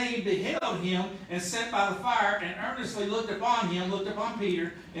certain maid beheld him and sat by the fire and earnestly looked upon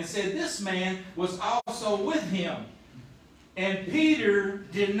Peter, and said, this man was also with him. And Peter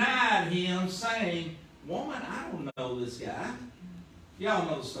denied him, saying, woman, I don't know this guy. Y'all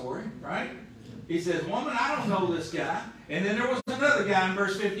know the story, right? He says, woman, I don't know this guy. And then there was another guy in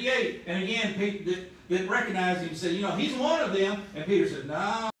verse 58. And again, Peter that recognized him said, he's one of them. And Peter said,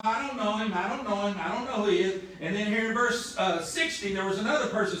 no, I don't know him. I don't know who he is. And then here in verse 60, there was another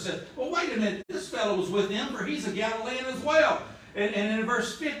person who said, well, wait a minute. This fellow was with him, for he's a Galilean as well. And in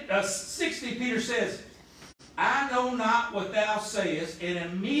verse 60, Peter says, I know not what thou sayest. And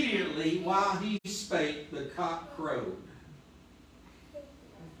immediately while he spake, the cock crowed.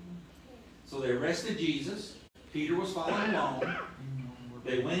 So they arrested Jesus. Peter was following along.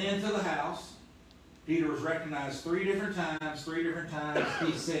 They went into the house. Peter was recognized 3 different times. 3 different times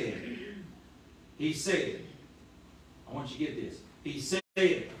he said, I want you to get this. He said,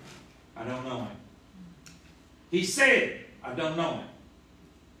 I don't know him. He said, I don't know him.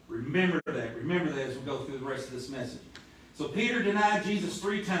 Remember that. Remember that as we go through the rest of this message. So Peter denied Jesus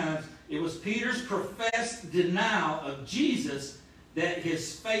 3 times. It was Peter's professed denial of Jesus that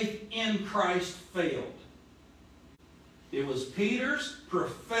his faith in Christ failed. It was Peter's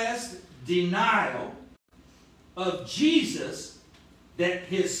professed denial of Jesus that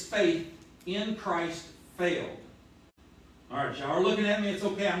his faith in Christ failed. All right, y'all are looking at me. It's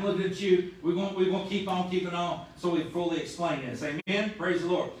okay. I'm looking at you. We're going to keep on keeping on so we fully explain this. Amen? Praise the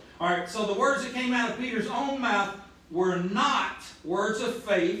Lord. All right, so the words that came out of Peter's own mouth were not words of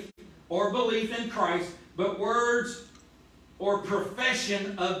faith or belief in Christ, but words or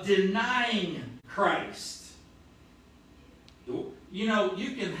profession of denying Christ.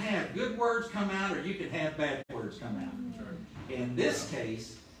 You can have good words come out or you can have bad words come out. In this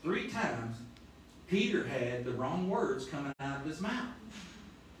case, 3 times, Peter had the wrong words coming out of his mouth.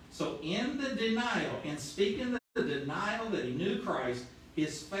 So in the denial, in speaking the denial that he knew Christ,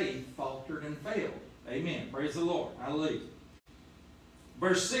 his faith faltered and failed. Amen. Praise the Lord. Hallelujah.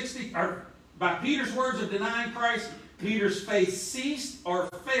 Verse 60, by Peter's words of denying Christ, Peter's faith ceased or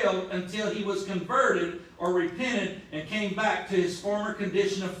failed until he was converted or repented and came back to his former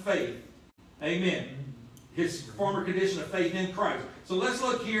condition of faith. Amen. His former condition of faith in Christ. So let's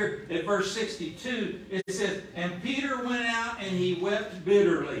look here at verse 62. It says, and Peter went out and he wept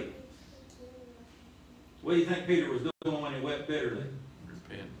bitterly. What do you think Peter was doing when he wept bitterly?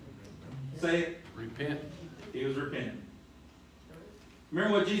 Repent. Say it. Repent. He was repenting.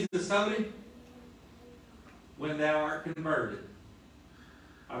 Remember what Jesus told him? When thou art converted.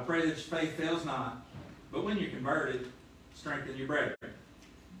 I pray that your faith fails not. But when you're converted, strengthen your brethren.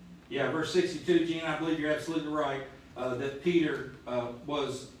 Yeah, verse 62, Gene, I believe you're absolutely right, that Peter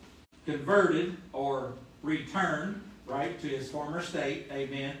was converted or returned, right, to his former state.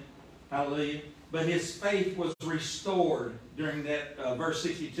 Amen. Hallelujah. But his faith was restored during that verse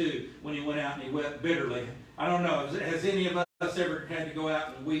 62 when he went out and he wept bitterly. I don't know. Has any of us ever had to go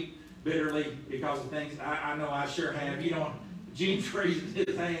out and weep bitterly because of things? I know I sure have. You don't. Gene's raising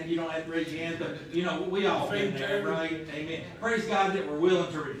his hand. You don't have to raise your hand, but we all been there, right? Amen. Praise God that we're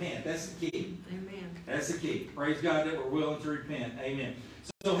willing to repent. That's the key. Amen. That's the key. Praise God that we're willing to repent. Amen.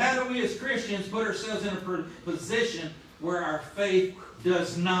 So how do we as Christians put ourselves in a position where our faith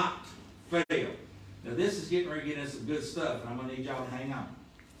does not fail? Now this is getting ready to get into some good stuff, and I'm going to need y'all to hang on.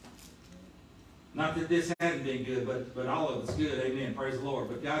 Not that this hadn't been good, but all of it's good. Amen. Praise the Lord.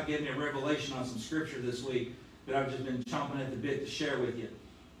 But God gave me a revelation on some scripture this week that I've just been chomping at the bit to share with you.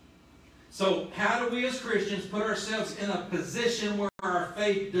 So how do we as Christians put ourselves in a position where our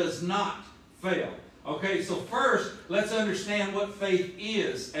faith does not fail? Okay, so first, let's understand what faith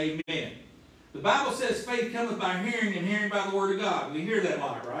is. Amen. The Bible says faith cometh by hearing, and hearing by the Word of God. We hear that a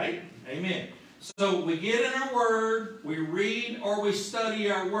lot, right? Amen. So we get in our Word, we read or we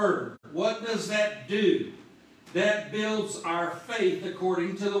study our Word. What does that do? That builds our faith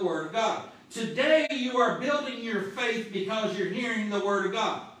according to the Word of God. Today you are building your faith because you're hearing the Word of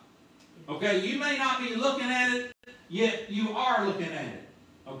God. Okay, you may not be looking at it, yet you are looking at it.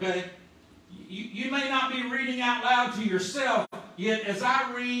 Okay? You may not be reading out loud to yourself, yet as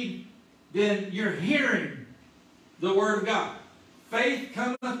I read, then you're hearing the Word of God. Faith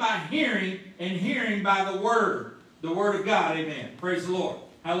cometh by hearing, and hearing by the Word of God. Amen. Praise the Lord.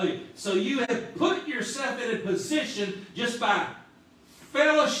 Hallelujah. So you have put yourself in a position just by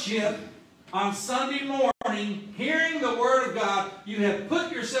fellowship on Sunday morning, hearing the Word of God, you have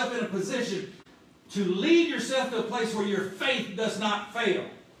put yourself in a position to lead yourself to a place where your faith does not fail.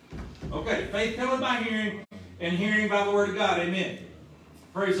 Okay, faith cometh by hearing, and hearing by the Word of God. Amen.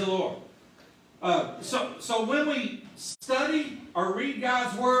 Praise the Lord. So when we study or read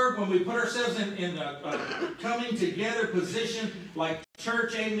God's Word, when we put ourselves in a coming together position like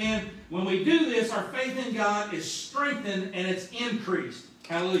church, amen, when we do this, our faith in God is strengthened and it's increased.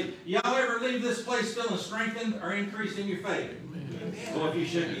 Hallelujah. Y'all ever leave this place feeling strengthened or increased in your faith? Well, if you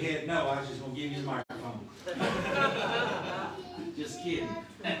shook your head, no, I was just going to give you the microphone. Just kidding.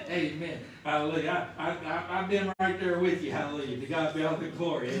 Amen. Hallelujah. I've been right there with you. Hallelujah. To God be all the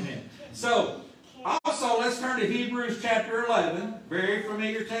glory. Amen. So, also, let's turn to Hebrews chapter 11. Very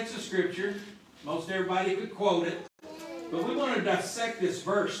familiar text of Scripture. Most everybody could quote it. But we want to dissect this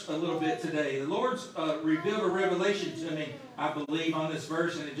verse a little bit today. The Lord's revealed a revelation to me, I believe, on this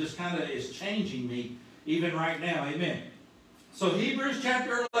verse, and it just kind of is changing me even right now. Amen. So Hebrews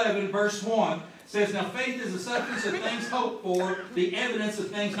chapter 11, verse 1 says, now faith is the substance of things hoped for, the evidence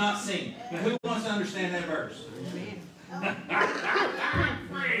of things not seen. Now who wants to understand that verse?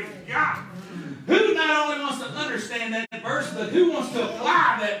 Praise God. Who not only wants to understand that verse, but who wants to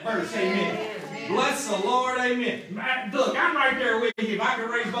apply that verse? Amen. Bless the Lord. Amen. Look, I'm right there with you. If I could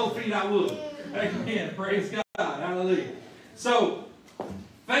raise both feet, I would. Amen. Praise God. Hallelujah. So,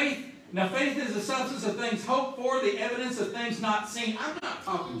 faith is the substance of things hoped for, the evidence of things not seen. I'm not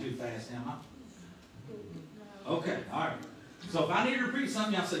talking too fast now, huh? Okay, all right. So if I need to repeat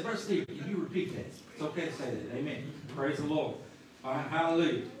something, I'll say, Brother Steve, can you repeat that? It's okay to say that. Amen. Praise the Lord. All right,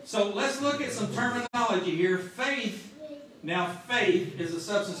 hallelujah. So let's look at some terminology here. Faith. Now, faith is the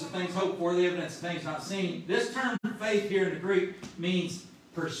substance of things hoped for, the evidence of things not seen. This term faith here in the Greek means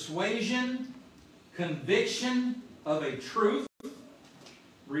persuasion, conviction of a truth,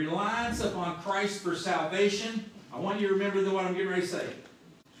 reliance upon Christ for salvation. I want you to remember what I'm getting ready to say.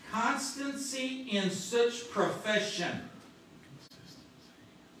 Constancy in such profession.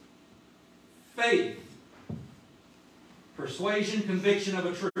 Faith, persuasion, conviction of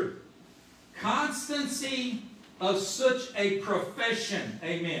a truth. Constancy of such a profession.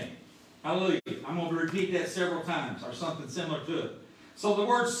 Amen. Hallelujah. I'm going to repeat that several times or something similar to it. So the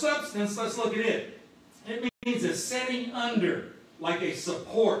word substance, let's look at it. It means a setting under, like a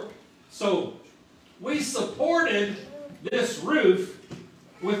support. So we supported this roof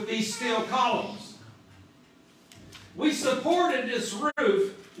with these steel columns. We supported this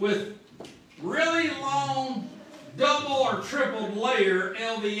roof with really long double or triple layer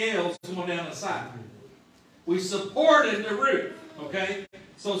LVLs going down the side. We supported the roof, okay?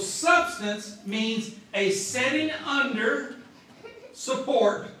 So substance means a setting under,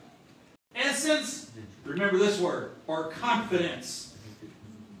 support, essence, remember this word, or confidence.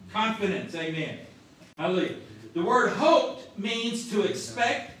 Confidence, amen. Hallelujah. The word hoped means to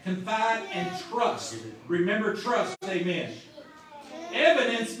expect, confide, and trust. Remember trust, amen.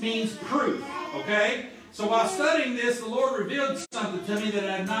 Evidence means proof, okay? So while studying this, the Lord revealed something to me that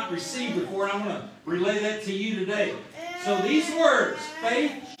I had not received before, and I want to relay that to you today. So these words,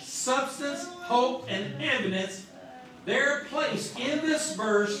 faith, substance, hope, and evidence, they're placed in this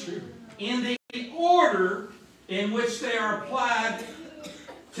verse in the order in which they are applied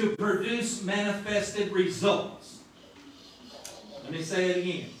to produce manifested results. Let me say it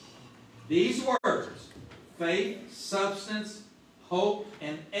again. These words, faith, substance, hope,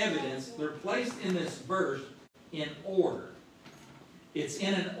 and evidence, they're placed in this verse in order. It's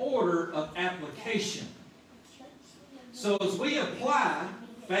in an order of application. So as we apply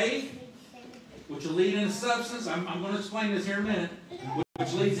faith, which will lead into substance, I'm going to explain this here in a minute,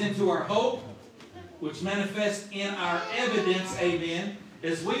 which leads into our hope, which manifests in our evidence, amen,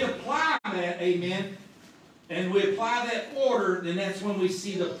 as we apply that, amen, and we apply that order, then that's when we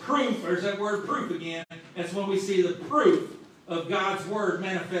see the proof. There's that word proof again. That's when we see the proof of God's Word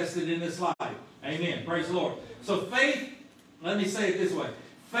manifested in this life. Amen. Praise the Lord. So faith, let me say it this way.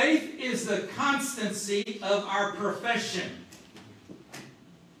 Faith is the constancy of our profession.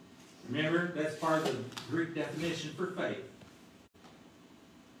 Remember, that's part of the Greek definition for faith.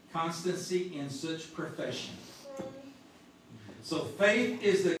 Constancy in such profession. So faith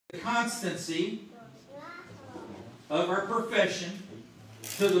is the constancy of our profession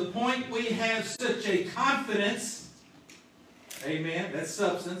to the point we have such a confidence, amen, that's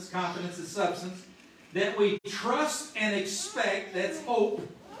substance, confidence is substance, that we trust and expect, that's hope,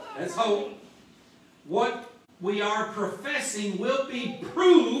 what we are professing will be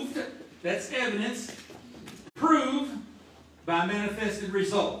proved, that's evidence, proved by manifested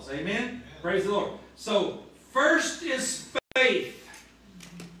results. Amen? Praise the Lord. So, first is faith.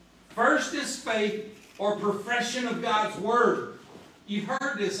 First is faith or profession of God's Word. You've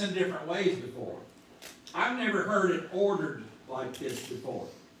heard this in different ways before. I've never heard it ordered like this before.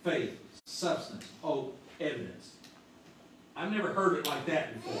 Faith, substance, hope, evidence. I've never heard it like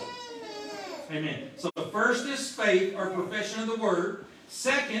that before. Amen. So the first is faith or profession of the Word.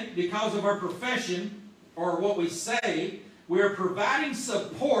 Second, because of our profession or what we say, we are providing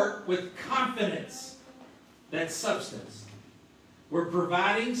support with confidence. That's substance. We're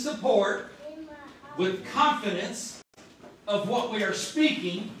providing support with confidence of what we are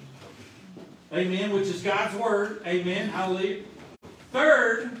speaking. Amen. Which is God's Word. Amen. Hallelujah.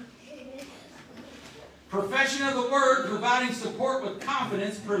 Third, profession of the Word, providing support with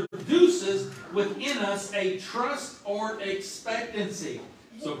confidence, produces within us a trust or expectancy.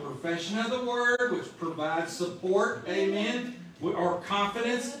 So profession of the Word, which provides support, amen, or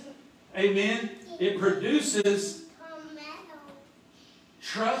confidence, amen, it produces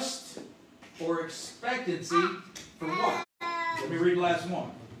trust or expectancy for what? Let me read the last one.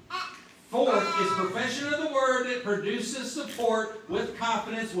 Fourth is profession of the Word that produces support with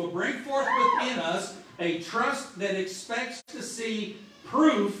confidence will bring forth within us a trust that expects to see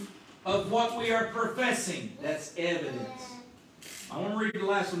proof of what we are professing. That's evidence. I want to read the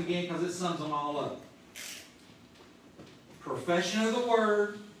last one again because it sums them all up. Profession of the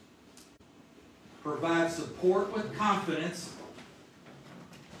Word provides support with confidence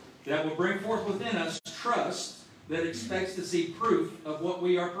that will bring forth within us trust that expects to see proof of what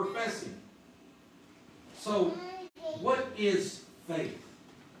we are professing. So, what is faith?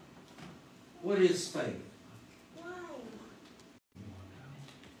 What is faith?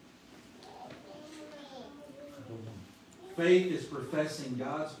 Faith is professing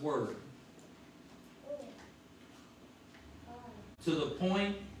God's Word to the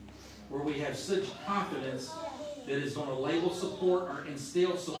point where we have such confidence that it's going to label support or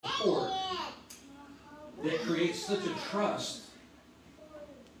instill support that creates such a trust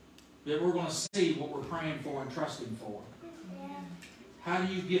that we're going to see what we're praying for and trusting for. How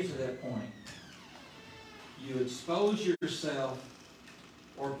do you get to that point? You expose yourself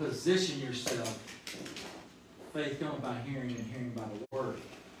or position yourself. Faith comes by hearing and hearing by the Word.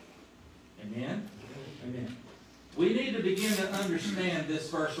 Amen? Amen. We need to begin to understand this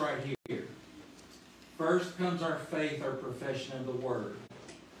verse right here. First comes our faith, our profession of the Word.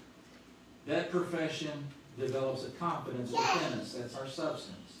 That profession develops a confidence within us. That's our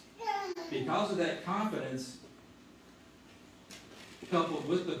substance. Because of that confidence, coupled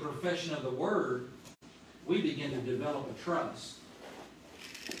with the profession of the Word, we begin to develop a trust.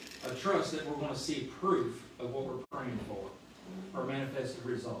 A trust that we're going to see proof of what we're praying for, or manifested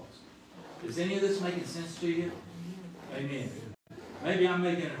results. Is any of this making sense to you? Amen. Maybe I'm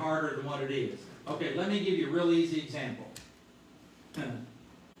making it harder than what it is. Okay, let me give you a real easy example.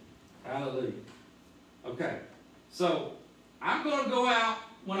 Hallelujah. Okay, so I'm going to go out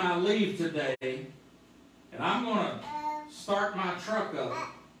when I leave today, and I'm going to start my truck up,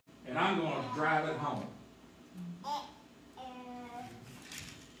 and I'm going to drive it home.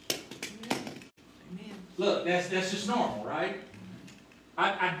 Look, that's just normal, right?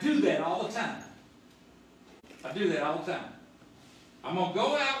 I do that all the time. I do that all the time. I'm going to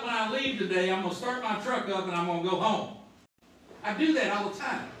go out when I leave today, I'm going to start my truck up, and I'm going to go home. I do that all the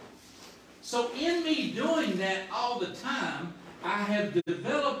time. So in me doing that all the time, I have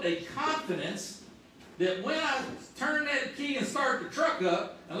developed a confidence that when I turn that key and start the truck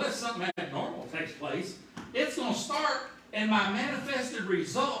up, unless something abnormal takes place, it's going to start, and my manifested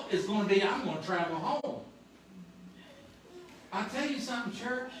result is going to be I'm going to travel home. I'll tell you something,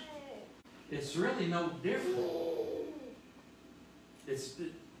 church. It's really no different.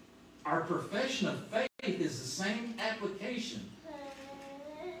 our profession of faith is the same application.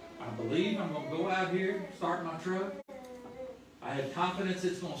 I believe I'm going to go out here, start my truck. I have confidence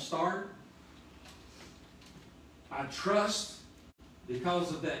it's going to start. I trust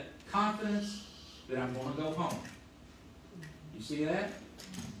because of that confidence that I'm going to go home. You see that?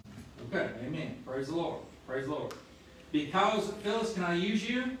 Okay, amen. Praise the Lord. Praise the Lord. Because, Phyllis, can I use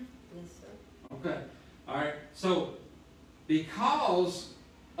you? Yes, sir. Okay. All right. So, because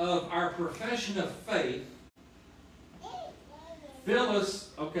of our profession of faith,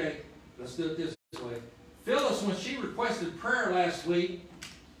 Phyllis, okay, let's do it this way. Phyllis, when she requested prayer last week,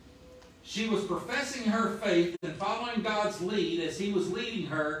 she was professing her faith and following God's lead as He was leading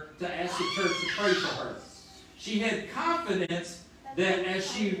her to ask the church to pray for her. She had confidence that as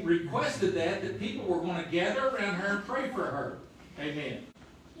she requested that people were going to gather around her and pray for her. Amen.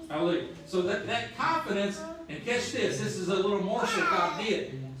 Hallelujah. So that confidence, and catch this is a little morsel God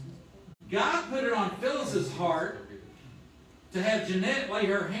did. God put it on Phyllis's heart to have Jeanette lay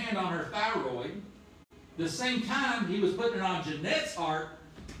her hand on her thyroid. The same time He was putting it on Jeanette's heart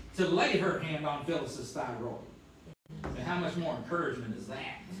to lay her hand on Phyllis's thyroid. And how much more encouragement is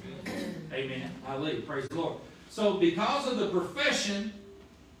that? Amen. Hallelujah. Praise the Lord. So because of the profession,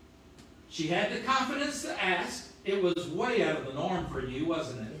 she had the confidence to ask. It was way out of the norm for you,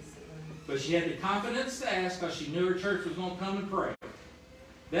 wasn't it? But she had the confidence to ask because she knew her church was going to come and pray.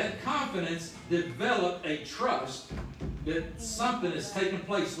 That confidence developed a trust that something is taking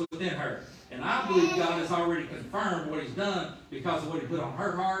place within her. And I believe God has already confirmed what He's done because of what He put on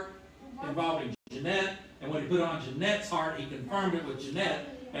her heart involving Jeanette. And what He put on Jeanette's heart, He confirmed it with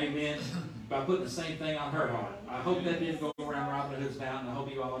Jeanette. Amen. By putting the same thing on her heart. I hope that didn't go around Robin Hood's down, and I hope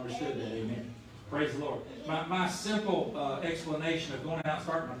you all understood that. Amen. Praise the Lord. My simple explanation of going out and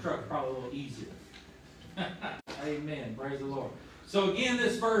starting my truck is probably a little easier. Amen. Praise the Lord. So again,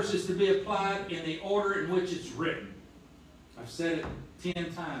 this verse is to be applied in the order in which it's written. I've said it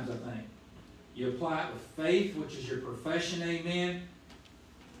 10 times, I think. You apply it with faith, which is your profession. Amen.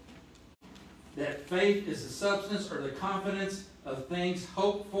 That faith is the substance or the confidence of things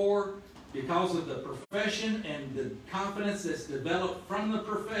hoped for. Because of the profession and the confidence that's developed from the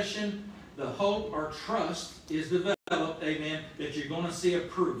profession, the hope or trust is developed, amen, that you're going to see a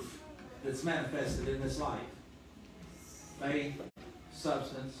proof that's manifested in this life. Faith,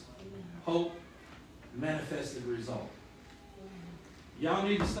 substance, hope, manifested result. Y'all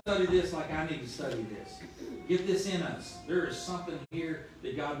need to study this like I need to study this. Get this in us. There is something here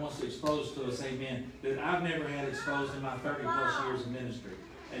that God wants to expose to us, amen, that I've never had exposed in my 30-plus years of ministry.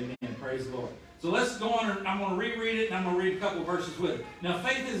 Amen. Praise the Lord. So let's go on, and I'm going to reread it, and I'm going to read a couple of verses with it. Now,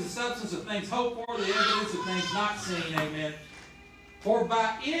 faith is the substance of things hoped for, the evidence of things not seen. Amen. For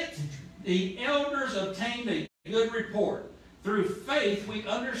by it the elders obtained a good report. Through faith we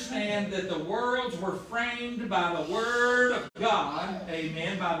understand that the worlds were framed by the Word of God.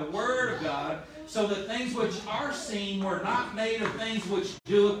 Amen. By the Word of God. So that things which are seen were not made of things which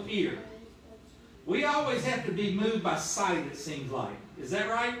do appear. We always have to be moved by sight, it seems like. Is that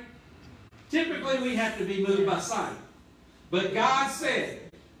right? Typically, we have to be moved by sight. But God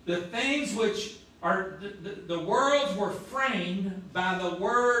said, the things which are, the worlds were framed by the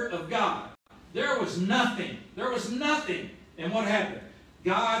Word of God. There was nothing. There was nothing. And what happened?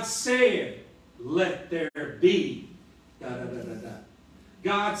 God said, let there be. Da, da, da, da, da.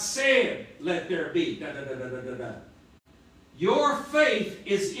 God said, let there be. Da, da, da, da, da, da. Your faith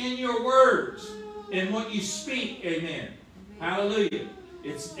is in your words and what you speak. Amen. Hallelujah.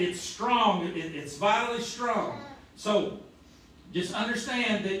 It's strong. It's vitally strong. So just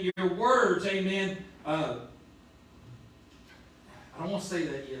understand that your words, amen. I don't want to say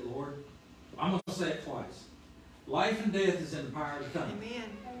that yet, Lord. I'm going to say it twice. Life and death is in the power of the tongue. Amen.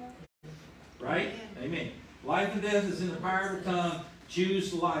 Right? Amen. Life and death is in the power of the tongue.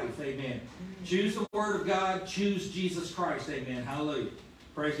 Choose life. Amen. Choose the Word of God. Choose Jesus Christ. Amen. Hallelujah.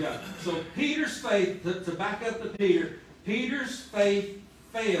 Praise God. So Peter's faith, to back up to Peter, Peter's faith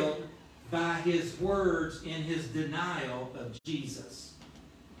failed by his words in his denial of Jesus.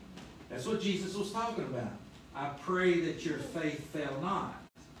 That's what Jesus was talking about. I pray that your faith fail not.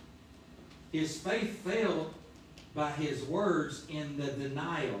 His faith failed by his words in the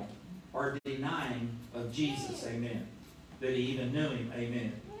denial or denying of Jesus. Amen. That he even knew him.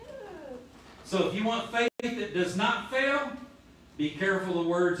 Amen. So if you want faith that does not fail, be careful of the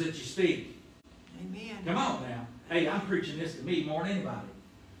words that you speak. Amen. Come on now. Hey, I'm preaching this to me more than anybody.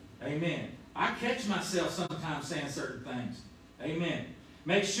 Amen. I catch myself sometimes saying certain things. Amen.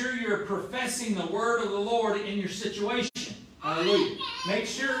 Make sure you're professing the word of the Lord in your situation. Hallelujah. Make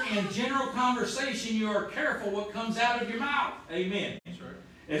sure in general conversation you are careful what comes out of your mouth. Amen. That's right.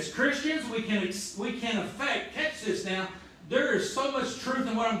 As Christians, we can affect, catch this now, there is so much truth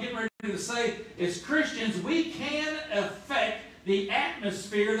in what I'm getting ready to say. As Christians, we can affect the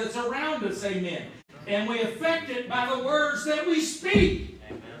atmosphere that's around us, amen. And we affect it by the words that we speak.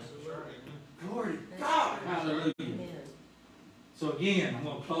 Amen. Glory to God. Hallelujah. Amen. So again, I'm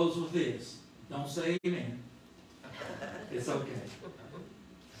going to close with this. Don't say amen. It's okay.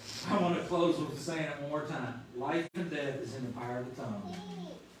 I want to close with saying it one more time. Life and death is in the power of the tongue.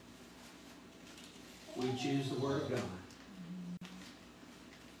 We choose the Word of God.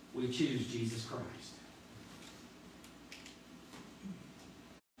 We choose Jesus Christ.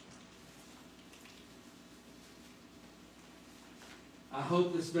 I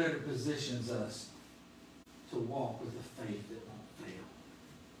hope this better positions us to walk with a faith that won't fail.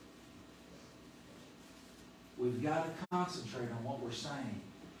 We've got to concentrate on what we're saying.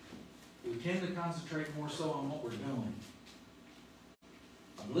 We tend to concentrate more so on what we're doing.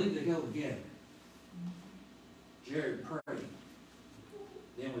 I believe they go together. Jared prayed.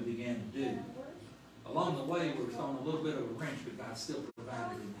 Then we began to do. Along the way, we were thrown a little bit of a wrench, but God still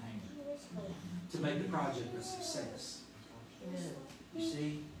provided in the hand to make the project a success. You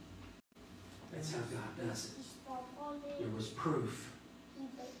see? That's how God does it. There was proof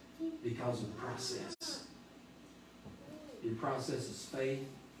because of the process. Your process is faith,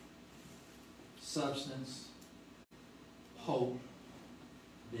 substance, hope,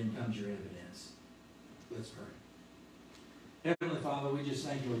 then comes your evidence. Let's pray. Heavenly Father, we just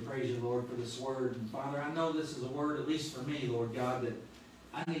thank you and praise you, Lord, for this word. And Father, I know this is a word, at least for me, Lord God, that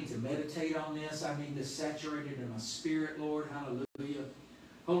I need to meditate on this. I need to saturate it in my spirit, Lord. Hallelujah.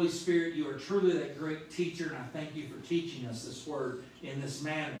 Holy Spirit, you are truly that great teacher, and I thank you for teaching us this word in this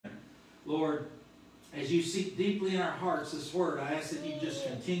manner. Lord, as you seek deeply in our hearts this word, I ask that you just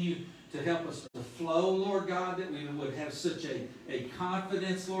continue to help us to flow, Lord God, that we would have such a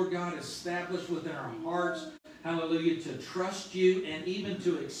confidence, Lord God, established within our hearts, hallelujah, to trust you and even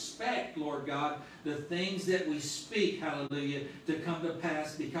to expect, Lord God, the things that we speak, hallelujah, to come to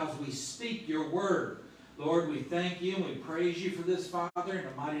pass because we speak your word. Lord, we thank you and we praise you for this, Father, in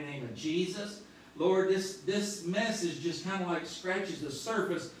the mighty name of Jesus. Lord, this message just kind of like scratches the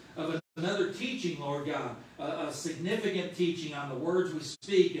surface of another teaching, Lord God, a significant teaching on the words we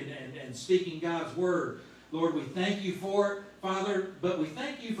speak and speaking God's word. Lord, we thank you for it, Father, but we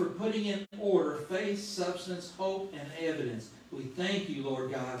thank you for putting in order faith, substance, hope, and evidence. We thank you,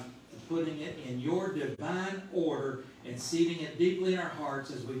 Lord God, for putting it in your divine order and seating it deeply in our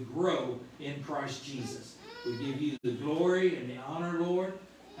hearts as we grow in Christ Jesus. We give you the glory and the honor, Lord.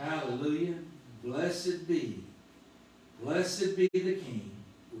 Hallelujah. Blessed be the King.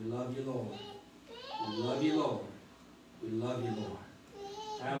 We love you, Lord. We love you, Lord. We love you, Lord.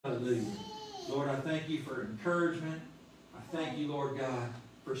 Hallelujah. Lord, I thank you for encouragement. I thank you, Lord God,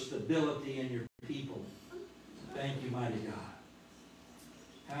 for stability in your people. Thank you, mighty God.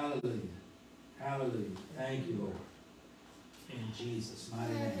 Hallelujah. Hallelujah. Thank you, Lord. In Jesus'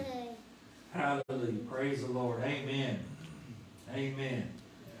 mighty name. Hallelujah. Praise the Lord. Amen. Amen.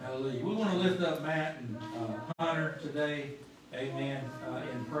 Hallelujah. We want to lift up Matt and Hunter today. Amen.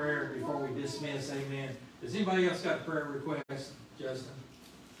 In prayer before we dismiss. Amen. Does anybody else got a prayer request, Justin?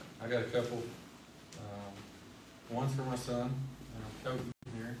 I got a couple. One's for my son, Colton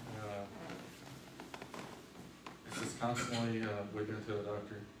here. It's just constantly we've been to the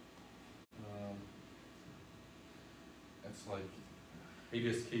doctor. It's like he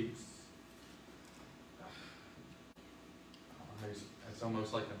just keeps. It's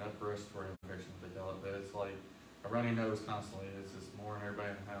almost like an upper respiratory infection, they call it, but it's like a runny nose constantly. It's just more than everybody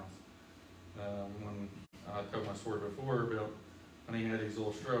in the house. When I told my story before about when he had his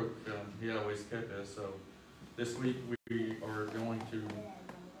little stroke, he always kept this. So this week we are going to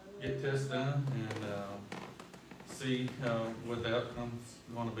get tests done and see what the outcome's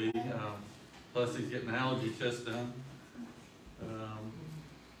going to be. Plus he's getting an allergy test done.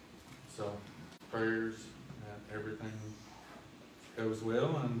 So prayers that everything goes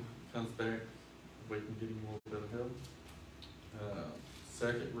well and comes back. We can give him a little bit of help.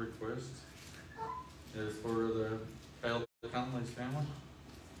 Second request is for the Caleb Conley's family.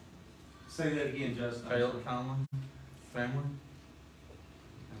 Say that again, Justin. Caleb Conley family.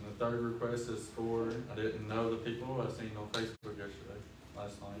 And the third request is for, I didn't know the people, I seen on Facebook yesterday,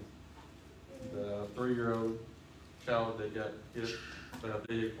 last night. The 3-year-old child that got hit by a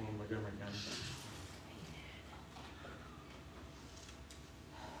vehicle in Montgomery County.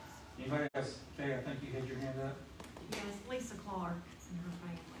 Anybody else? Okay, I think you had your hand up. Yes, Lisa Clark and her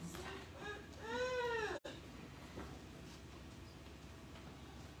family.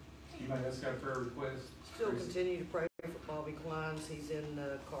 Anybody else got a prayer request? Still continue to pray for Bobby Klein's, he's in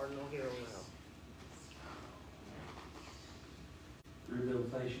Cardinal Hill now.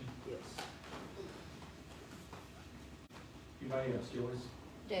 Rehabilitation. Yes. Anybody else, Joyce?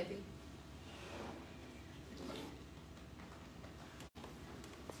 Debbie.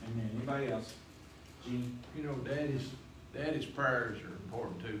 Amen. Anybody else? Gene? You know, daddy's prayers are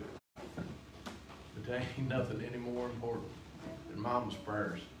important too. But there ain't nothing any more important than mama's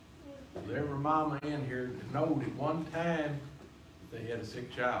prayers. There's every mama in here that knowed at one time that they had a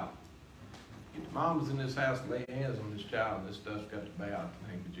sick child. Get the mamas in this house to lay hands on this child, this stuff's got to bow in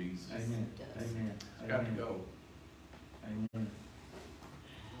the name of Jesus. Amen. Amen. It's got to go. Amen.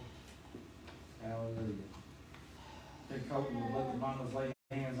 Hallelujah. Think Colton will let the mamas lay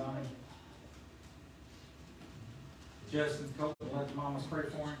hands on him? Justin, Colton, let the mamas pray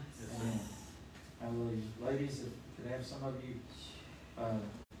for him? Amen. Hallelujah. Ladies, if could have some of you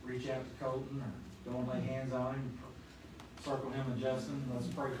reach out to Colton or go and lay hands on him, circle him and Justin. Let's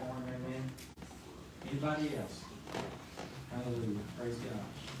pray for him. Amen. Anybody else? Hallelujah. Praise God.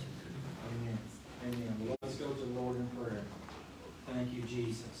 Amen. Amen. Well, let's go to the Lord in prayer. Thank you,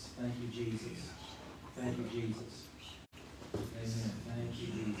 Jesus. Thank you, Jesus. Thank you, Jesus. Amen. Thank you,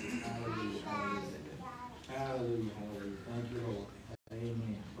 Jesus. Hallelujah. Hallelujah. Hallelujah. Hallelujah. Thank you, Lord.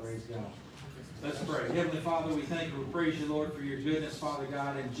 Amen. Praise God. Let's pray. Heavenly Father, we thank you, we praise you, Lord, for your goodness, Father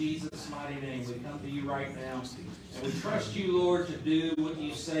God. In Jesus' mighty name, we come to you right now. And we trust you, Lord, to do what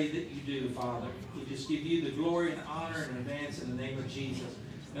you say that you do, Father. We just give you the glory and honor in advance in the name of Jesus.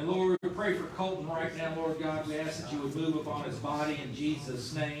 And Lord, we pray for Colton right now, Lord God. We ask that you would move upon his body in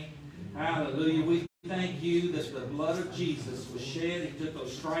Jesus' name. Hallelujah. We thank you that the blood of Jesus was shed. He took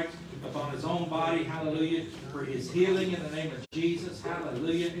those stripes upon his own body. Hallelujah. For his healing in the name of Jesus.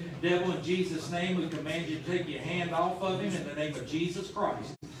 Hallelujah. Devil, in Jesus' name, we command you to take your hand off of him in the name of Jesus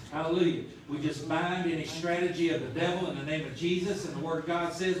Christ. Hallelujah. We just bind any strategy of the devil in the name of Jesus. And the Word of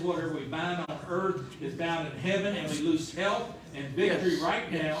God says, whatever we bind on earth is bound in heaven. And we lose health and victory right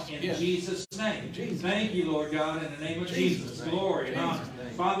now in Jesus' name. Thank you, Lord God, in the name of Jesus. Glory and honor.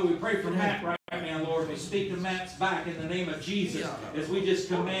 Father, we pray for Matt right now, Lord. We speak to Matt's back in the name of Jesus as we just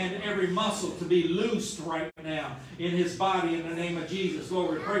command every muscle to be loosed right now in his body in the name of Jesus.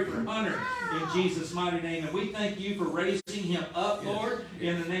 Lord, we pray for Hunter in Jesus' mighty name. And we thank you for raising him up, Lord,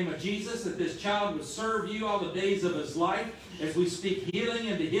 in the name of Jesus, that this child would serve you all the days of his life. As we speak healing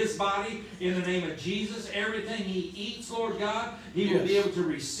into his body in the name of Jesus, everything he eats, Lord God, he will be able to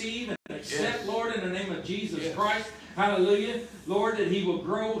receive and accept, Lord, in the name of Jesus Christ. Hallelujah. Lord, that he will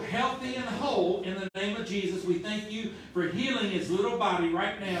grow healthy and whole in the name of Jesus. We thank you for healing his little body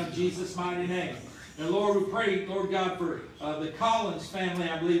right now in Jesus' mighty name. And Lord, we pray, Lord God, for the Collins family,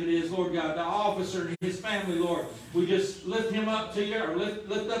 I believe it is, Lord God, the officer and his family, Lord. We just lift him up to you, or lift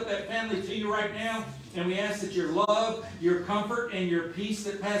up that family to you right now. And we ask that your love, your comfort, and your peace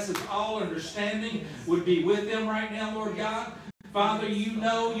that passes all understanding would be with them right now, Lord God. Father, you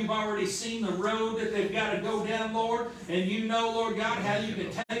know you've already seen the road that they've got to go down, Lord. And you know, Lord God, how you can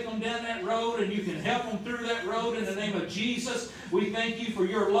take them down that road and you can help them through that road in the name of Jesus. We thank you for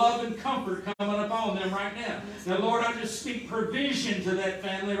your love and comfort coming upon them right now. Now, Lord, I just speak provision to that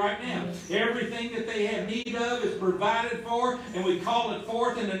family right now. Everything that they have need of is provided for, and we call it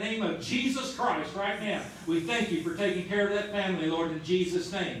forth in the name of Jesus Christ right now. We thank you for taking care of that family, Lord, in Jesus'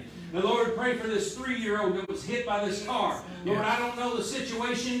 name. Now, Lord, pray for this 3-year-old that was hit by this car. Lord, I don't know the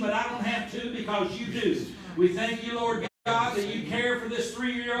situation, but I don't have to because you do. We thank you, Lord God, that you care for this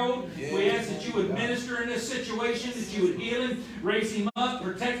 3-year-old. We ask that you would minister in this situation, that you would heal him, raise him up,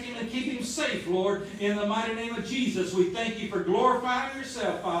 protect him, and keep him safe, Lord, in the mighty name of Jesus. We thank you for glorifying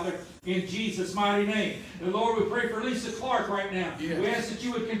yourself, Father, in Jesus' mighty name. And Lord, we pray for Lisa Clark right now. We ask that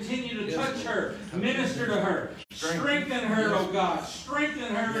you would continue to touch her, minister to her, strengthen her, oh God.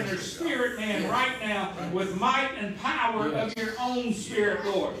 Strengthen her in her spirit, man, right now with might and power of your own spirit,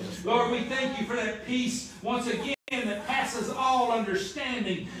 Lord. Lord, we thank you for that peace once again that passes all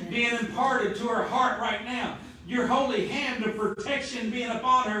understanding being imparted to her heart right now. Your holy hand of protection being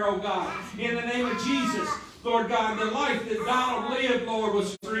upon her, oh God, in the name of Jesus. Lord God, the life that Donald lived, Lord,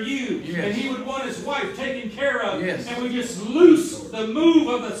 was for you. And he would want his wife taken care of. And we just loose the move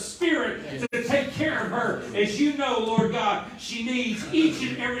of the Spirit to take care of her. As you know, Lord God, she needs each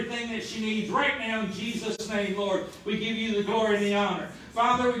and everything that she needs right now in Jesus' name, Lord. We give you the glory and the honor.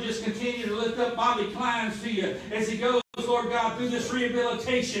 Father, we just continue to lift up Bobby Klein's to you as he goes Lord God, through this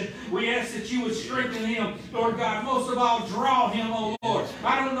rehabilitation. We ask that you would strengthen him, Lord God. Most of all, draw him, oh Lord.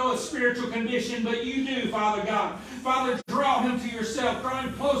 I don't know his spiritual condition, but you do, Father God. Father, draw him to yourself. Draw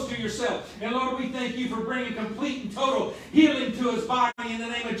him close to yourself. And Lord, we thank you for bringing complete and total healing to his body in the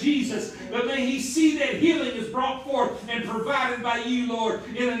name of Jesus. But may he see that healing is brought forth and provided by you, Lord,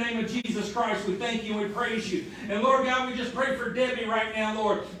 in the name of Jesus Christ. We thank you and we praise you. And Lord God, we just pray for Debbie right now,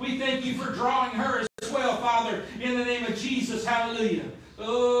 Lord. We thank you for drawing her as well, Father, in the name of Jesus. Hallelujah.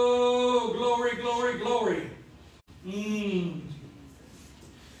 Oh, glory, glory, glory.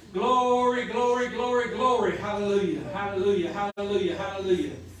 Glory, glory, glory, glory. Hallelujah, hallelujah, hallelujah,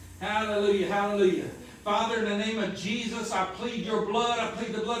 hallelujah. Hallelujah, hallelujah. Father, in the name of Jesus, I plead your blood. I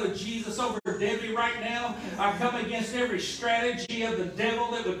plead the blood of Jesus over Debbie right now. I come against every strategy of the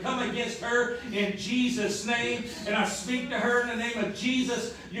devil that would come against her in Jesus' name. And I speak to her in the name of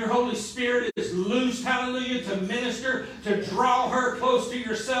Jesus. Your Holy Spirit is loosed, hallelujah, to minister, to draw her close to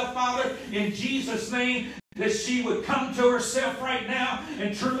yourself, Father, in Jesus' name. That she would come to herself right now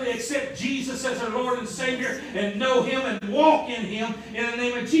and truly accept Jesus as her Lord and Savior and know him and walk in him in the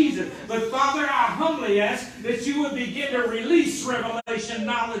name of Jesus. But Father, I humbly ask that you would begin to release revelation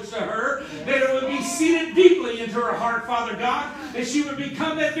knowledge to her, that it would be seated deeply into her heart, Father God, that she would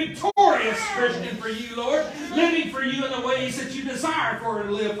become that victorious Christian for you, Lord, living for you in the ways that you desire for her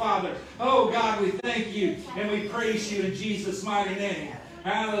to live, Father. Oh God, we thank you and we praise you in Jesus' mighty name.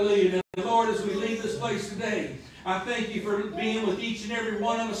 Hallelujah. Now, Lord, as we leave this place today, I thank you for being with each and every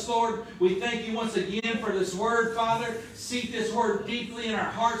one of us, Lord. We thank you once again for this word, Father. Seek this word deeply in our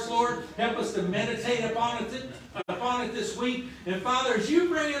hearts, Lord. Help us to meditate upon it this week. And Father, as you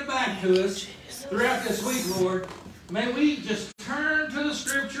bring it back to us throughout this week, Lord, may we just turn to the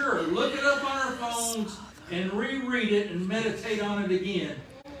Scripture or look it up on our phones and reread it and meditate on it again.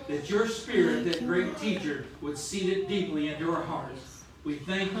 That your Spirit, that great teacher, would seed it deeply into our hearts. We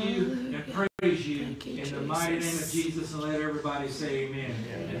thank you and praise you in the mighty name of Jesus, and let everybody say amen.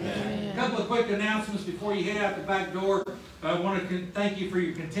 Amen. A couple of quick announcements before you head out the back door. I want to thank you for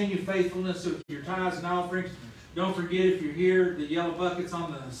your continued faithfulness with your tithes and offerings. Don't forget, if you're here, the yellow buckets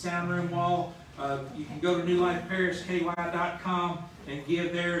on the sound room wall. You can go to newlifeparishky.com and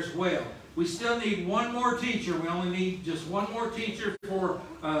give there as well. We still need one more teacher. We only need just one more teacher for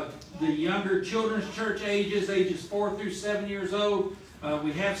the younger children's church ages 4 through 7 years old.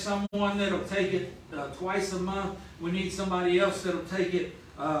 We have someone that'll take it twice a month. We need somebody else that'll take it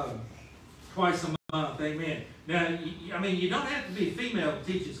twice a month. Amen. Now, you don't have to be female to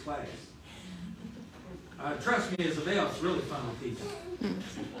teach this class. Trust me, Isabel, it's really fun to teach.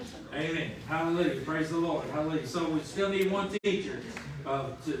 Amen. Hallelujah. Praise the Lord. Hallelujah. So we still need one teacher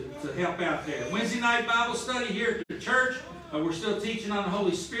to help out there. Wednesday night Bible study here at the church. We're still teaching on the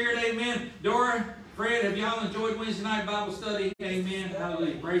Holy Spirit. Amen. Dora, Fred, have y'all enjoyed Wednesday night Bible study? Amen.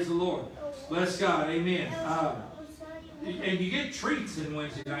 Hallelujah. Praise the Lord. Bless God. Amen. And you get treats in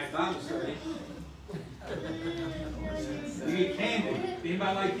Wednesday night Bible study. You get candy.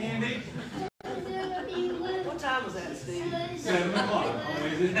 Anybody like candy? What time was that, Steve? 7 o'clock on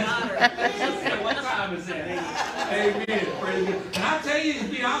Wednesday night. What time is that? Amen. Praise God. And I tell you, to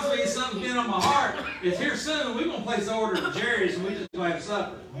be honest with you, something's been on my heart. It's here soon. We're going to place an order at Jerry's and we just going to have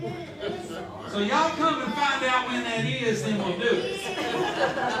supper. So y'all come and find out when that is, then we'll do it.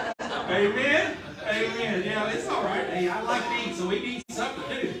 Amen? Amen. Yeah, it's all right. Hey, I like to eat, so we can eat something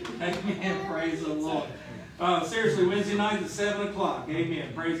too. Amen. Praise the Lord. Seriously, Wednesday night at 7 o'clock.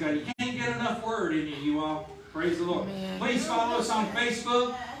 Amen. Praise God. You can't get enough word in you all. Praise the Lord. Amen. Please follow us on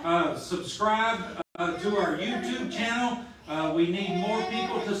Facebook. Subscribe to our YouTube channel. We need more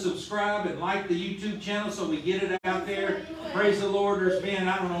people to subscribe and like the YouTube channel so we get it out there. Praise the Lord. There's been,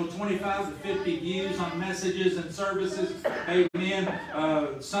 25 to 50 views on messages and services.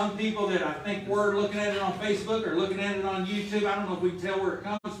 Amen. Some people that I think were looking at it on Facebook or looking at it on YouTube. I don't know if we can tell where it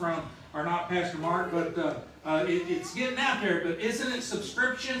comes from or not, Pastor Mark, but it's getting out there. But isn't it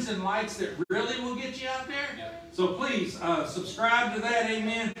subscriptions and likes that really will get you out there? So please subscribe to that.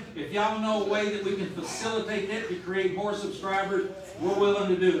 Amen. If y'all know a way that we can facilitate that to create more subscribers, we're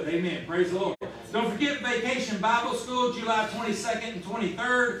willing to do it. Amen. Praise the Lord. Don't forget Vacation Bible School, July 22nd and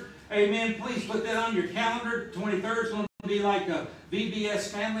 23rd. Amen. Please put that on your calendar. 23rd is going to be like a VBS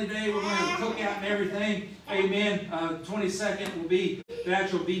family day. We're going to have a cookout and everything. Amen. 22nd will be the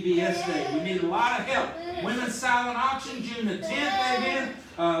actual VBS day. We need a lot of help. Women's Silent Auction, June the 10th. Amen.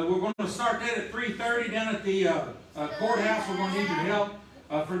 We're going to start that at 3:30 down at the courthouse. We're going to need your help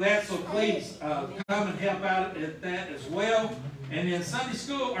for that. So please come and help out at that as well. And then Sunday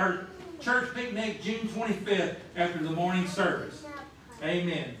school or church picnic, June 25th after the morning service.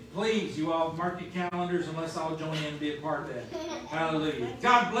 Amen. Please, you all mark your calendars unless I'll join in and be a part of that. Hallelujah.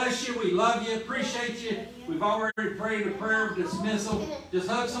 God bless you. We love you. Appreciate you. We've already prayed a prayer of dismissal. Just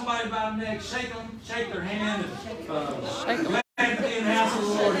hug somebody by the neck, shake them, shake their hand, and glad to be in the house of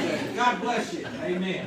the Lord today. God bless you. Amen.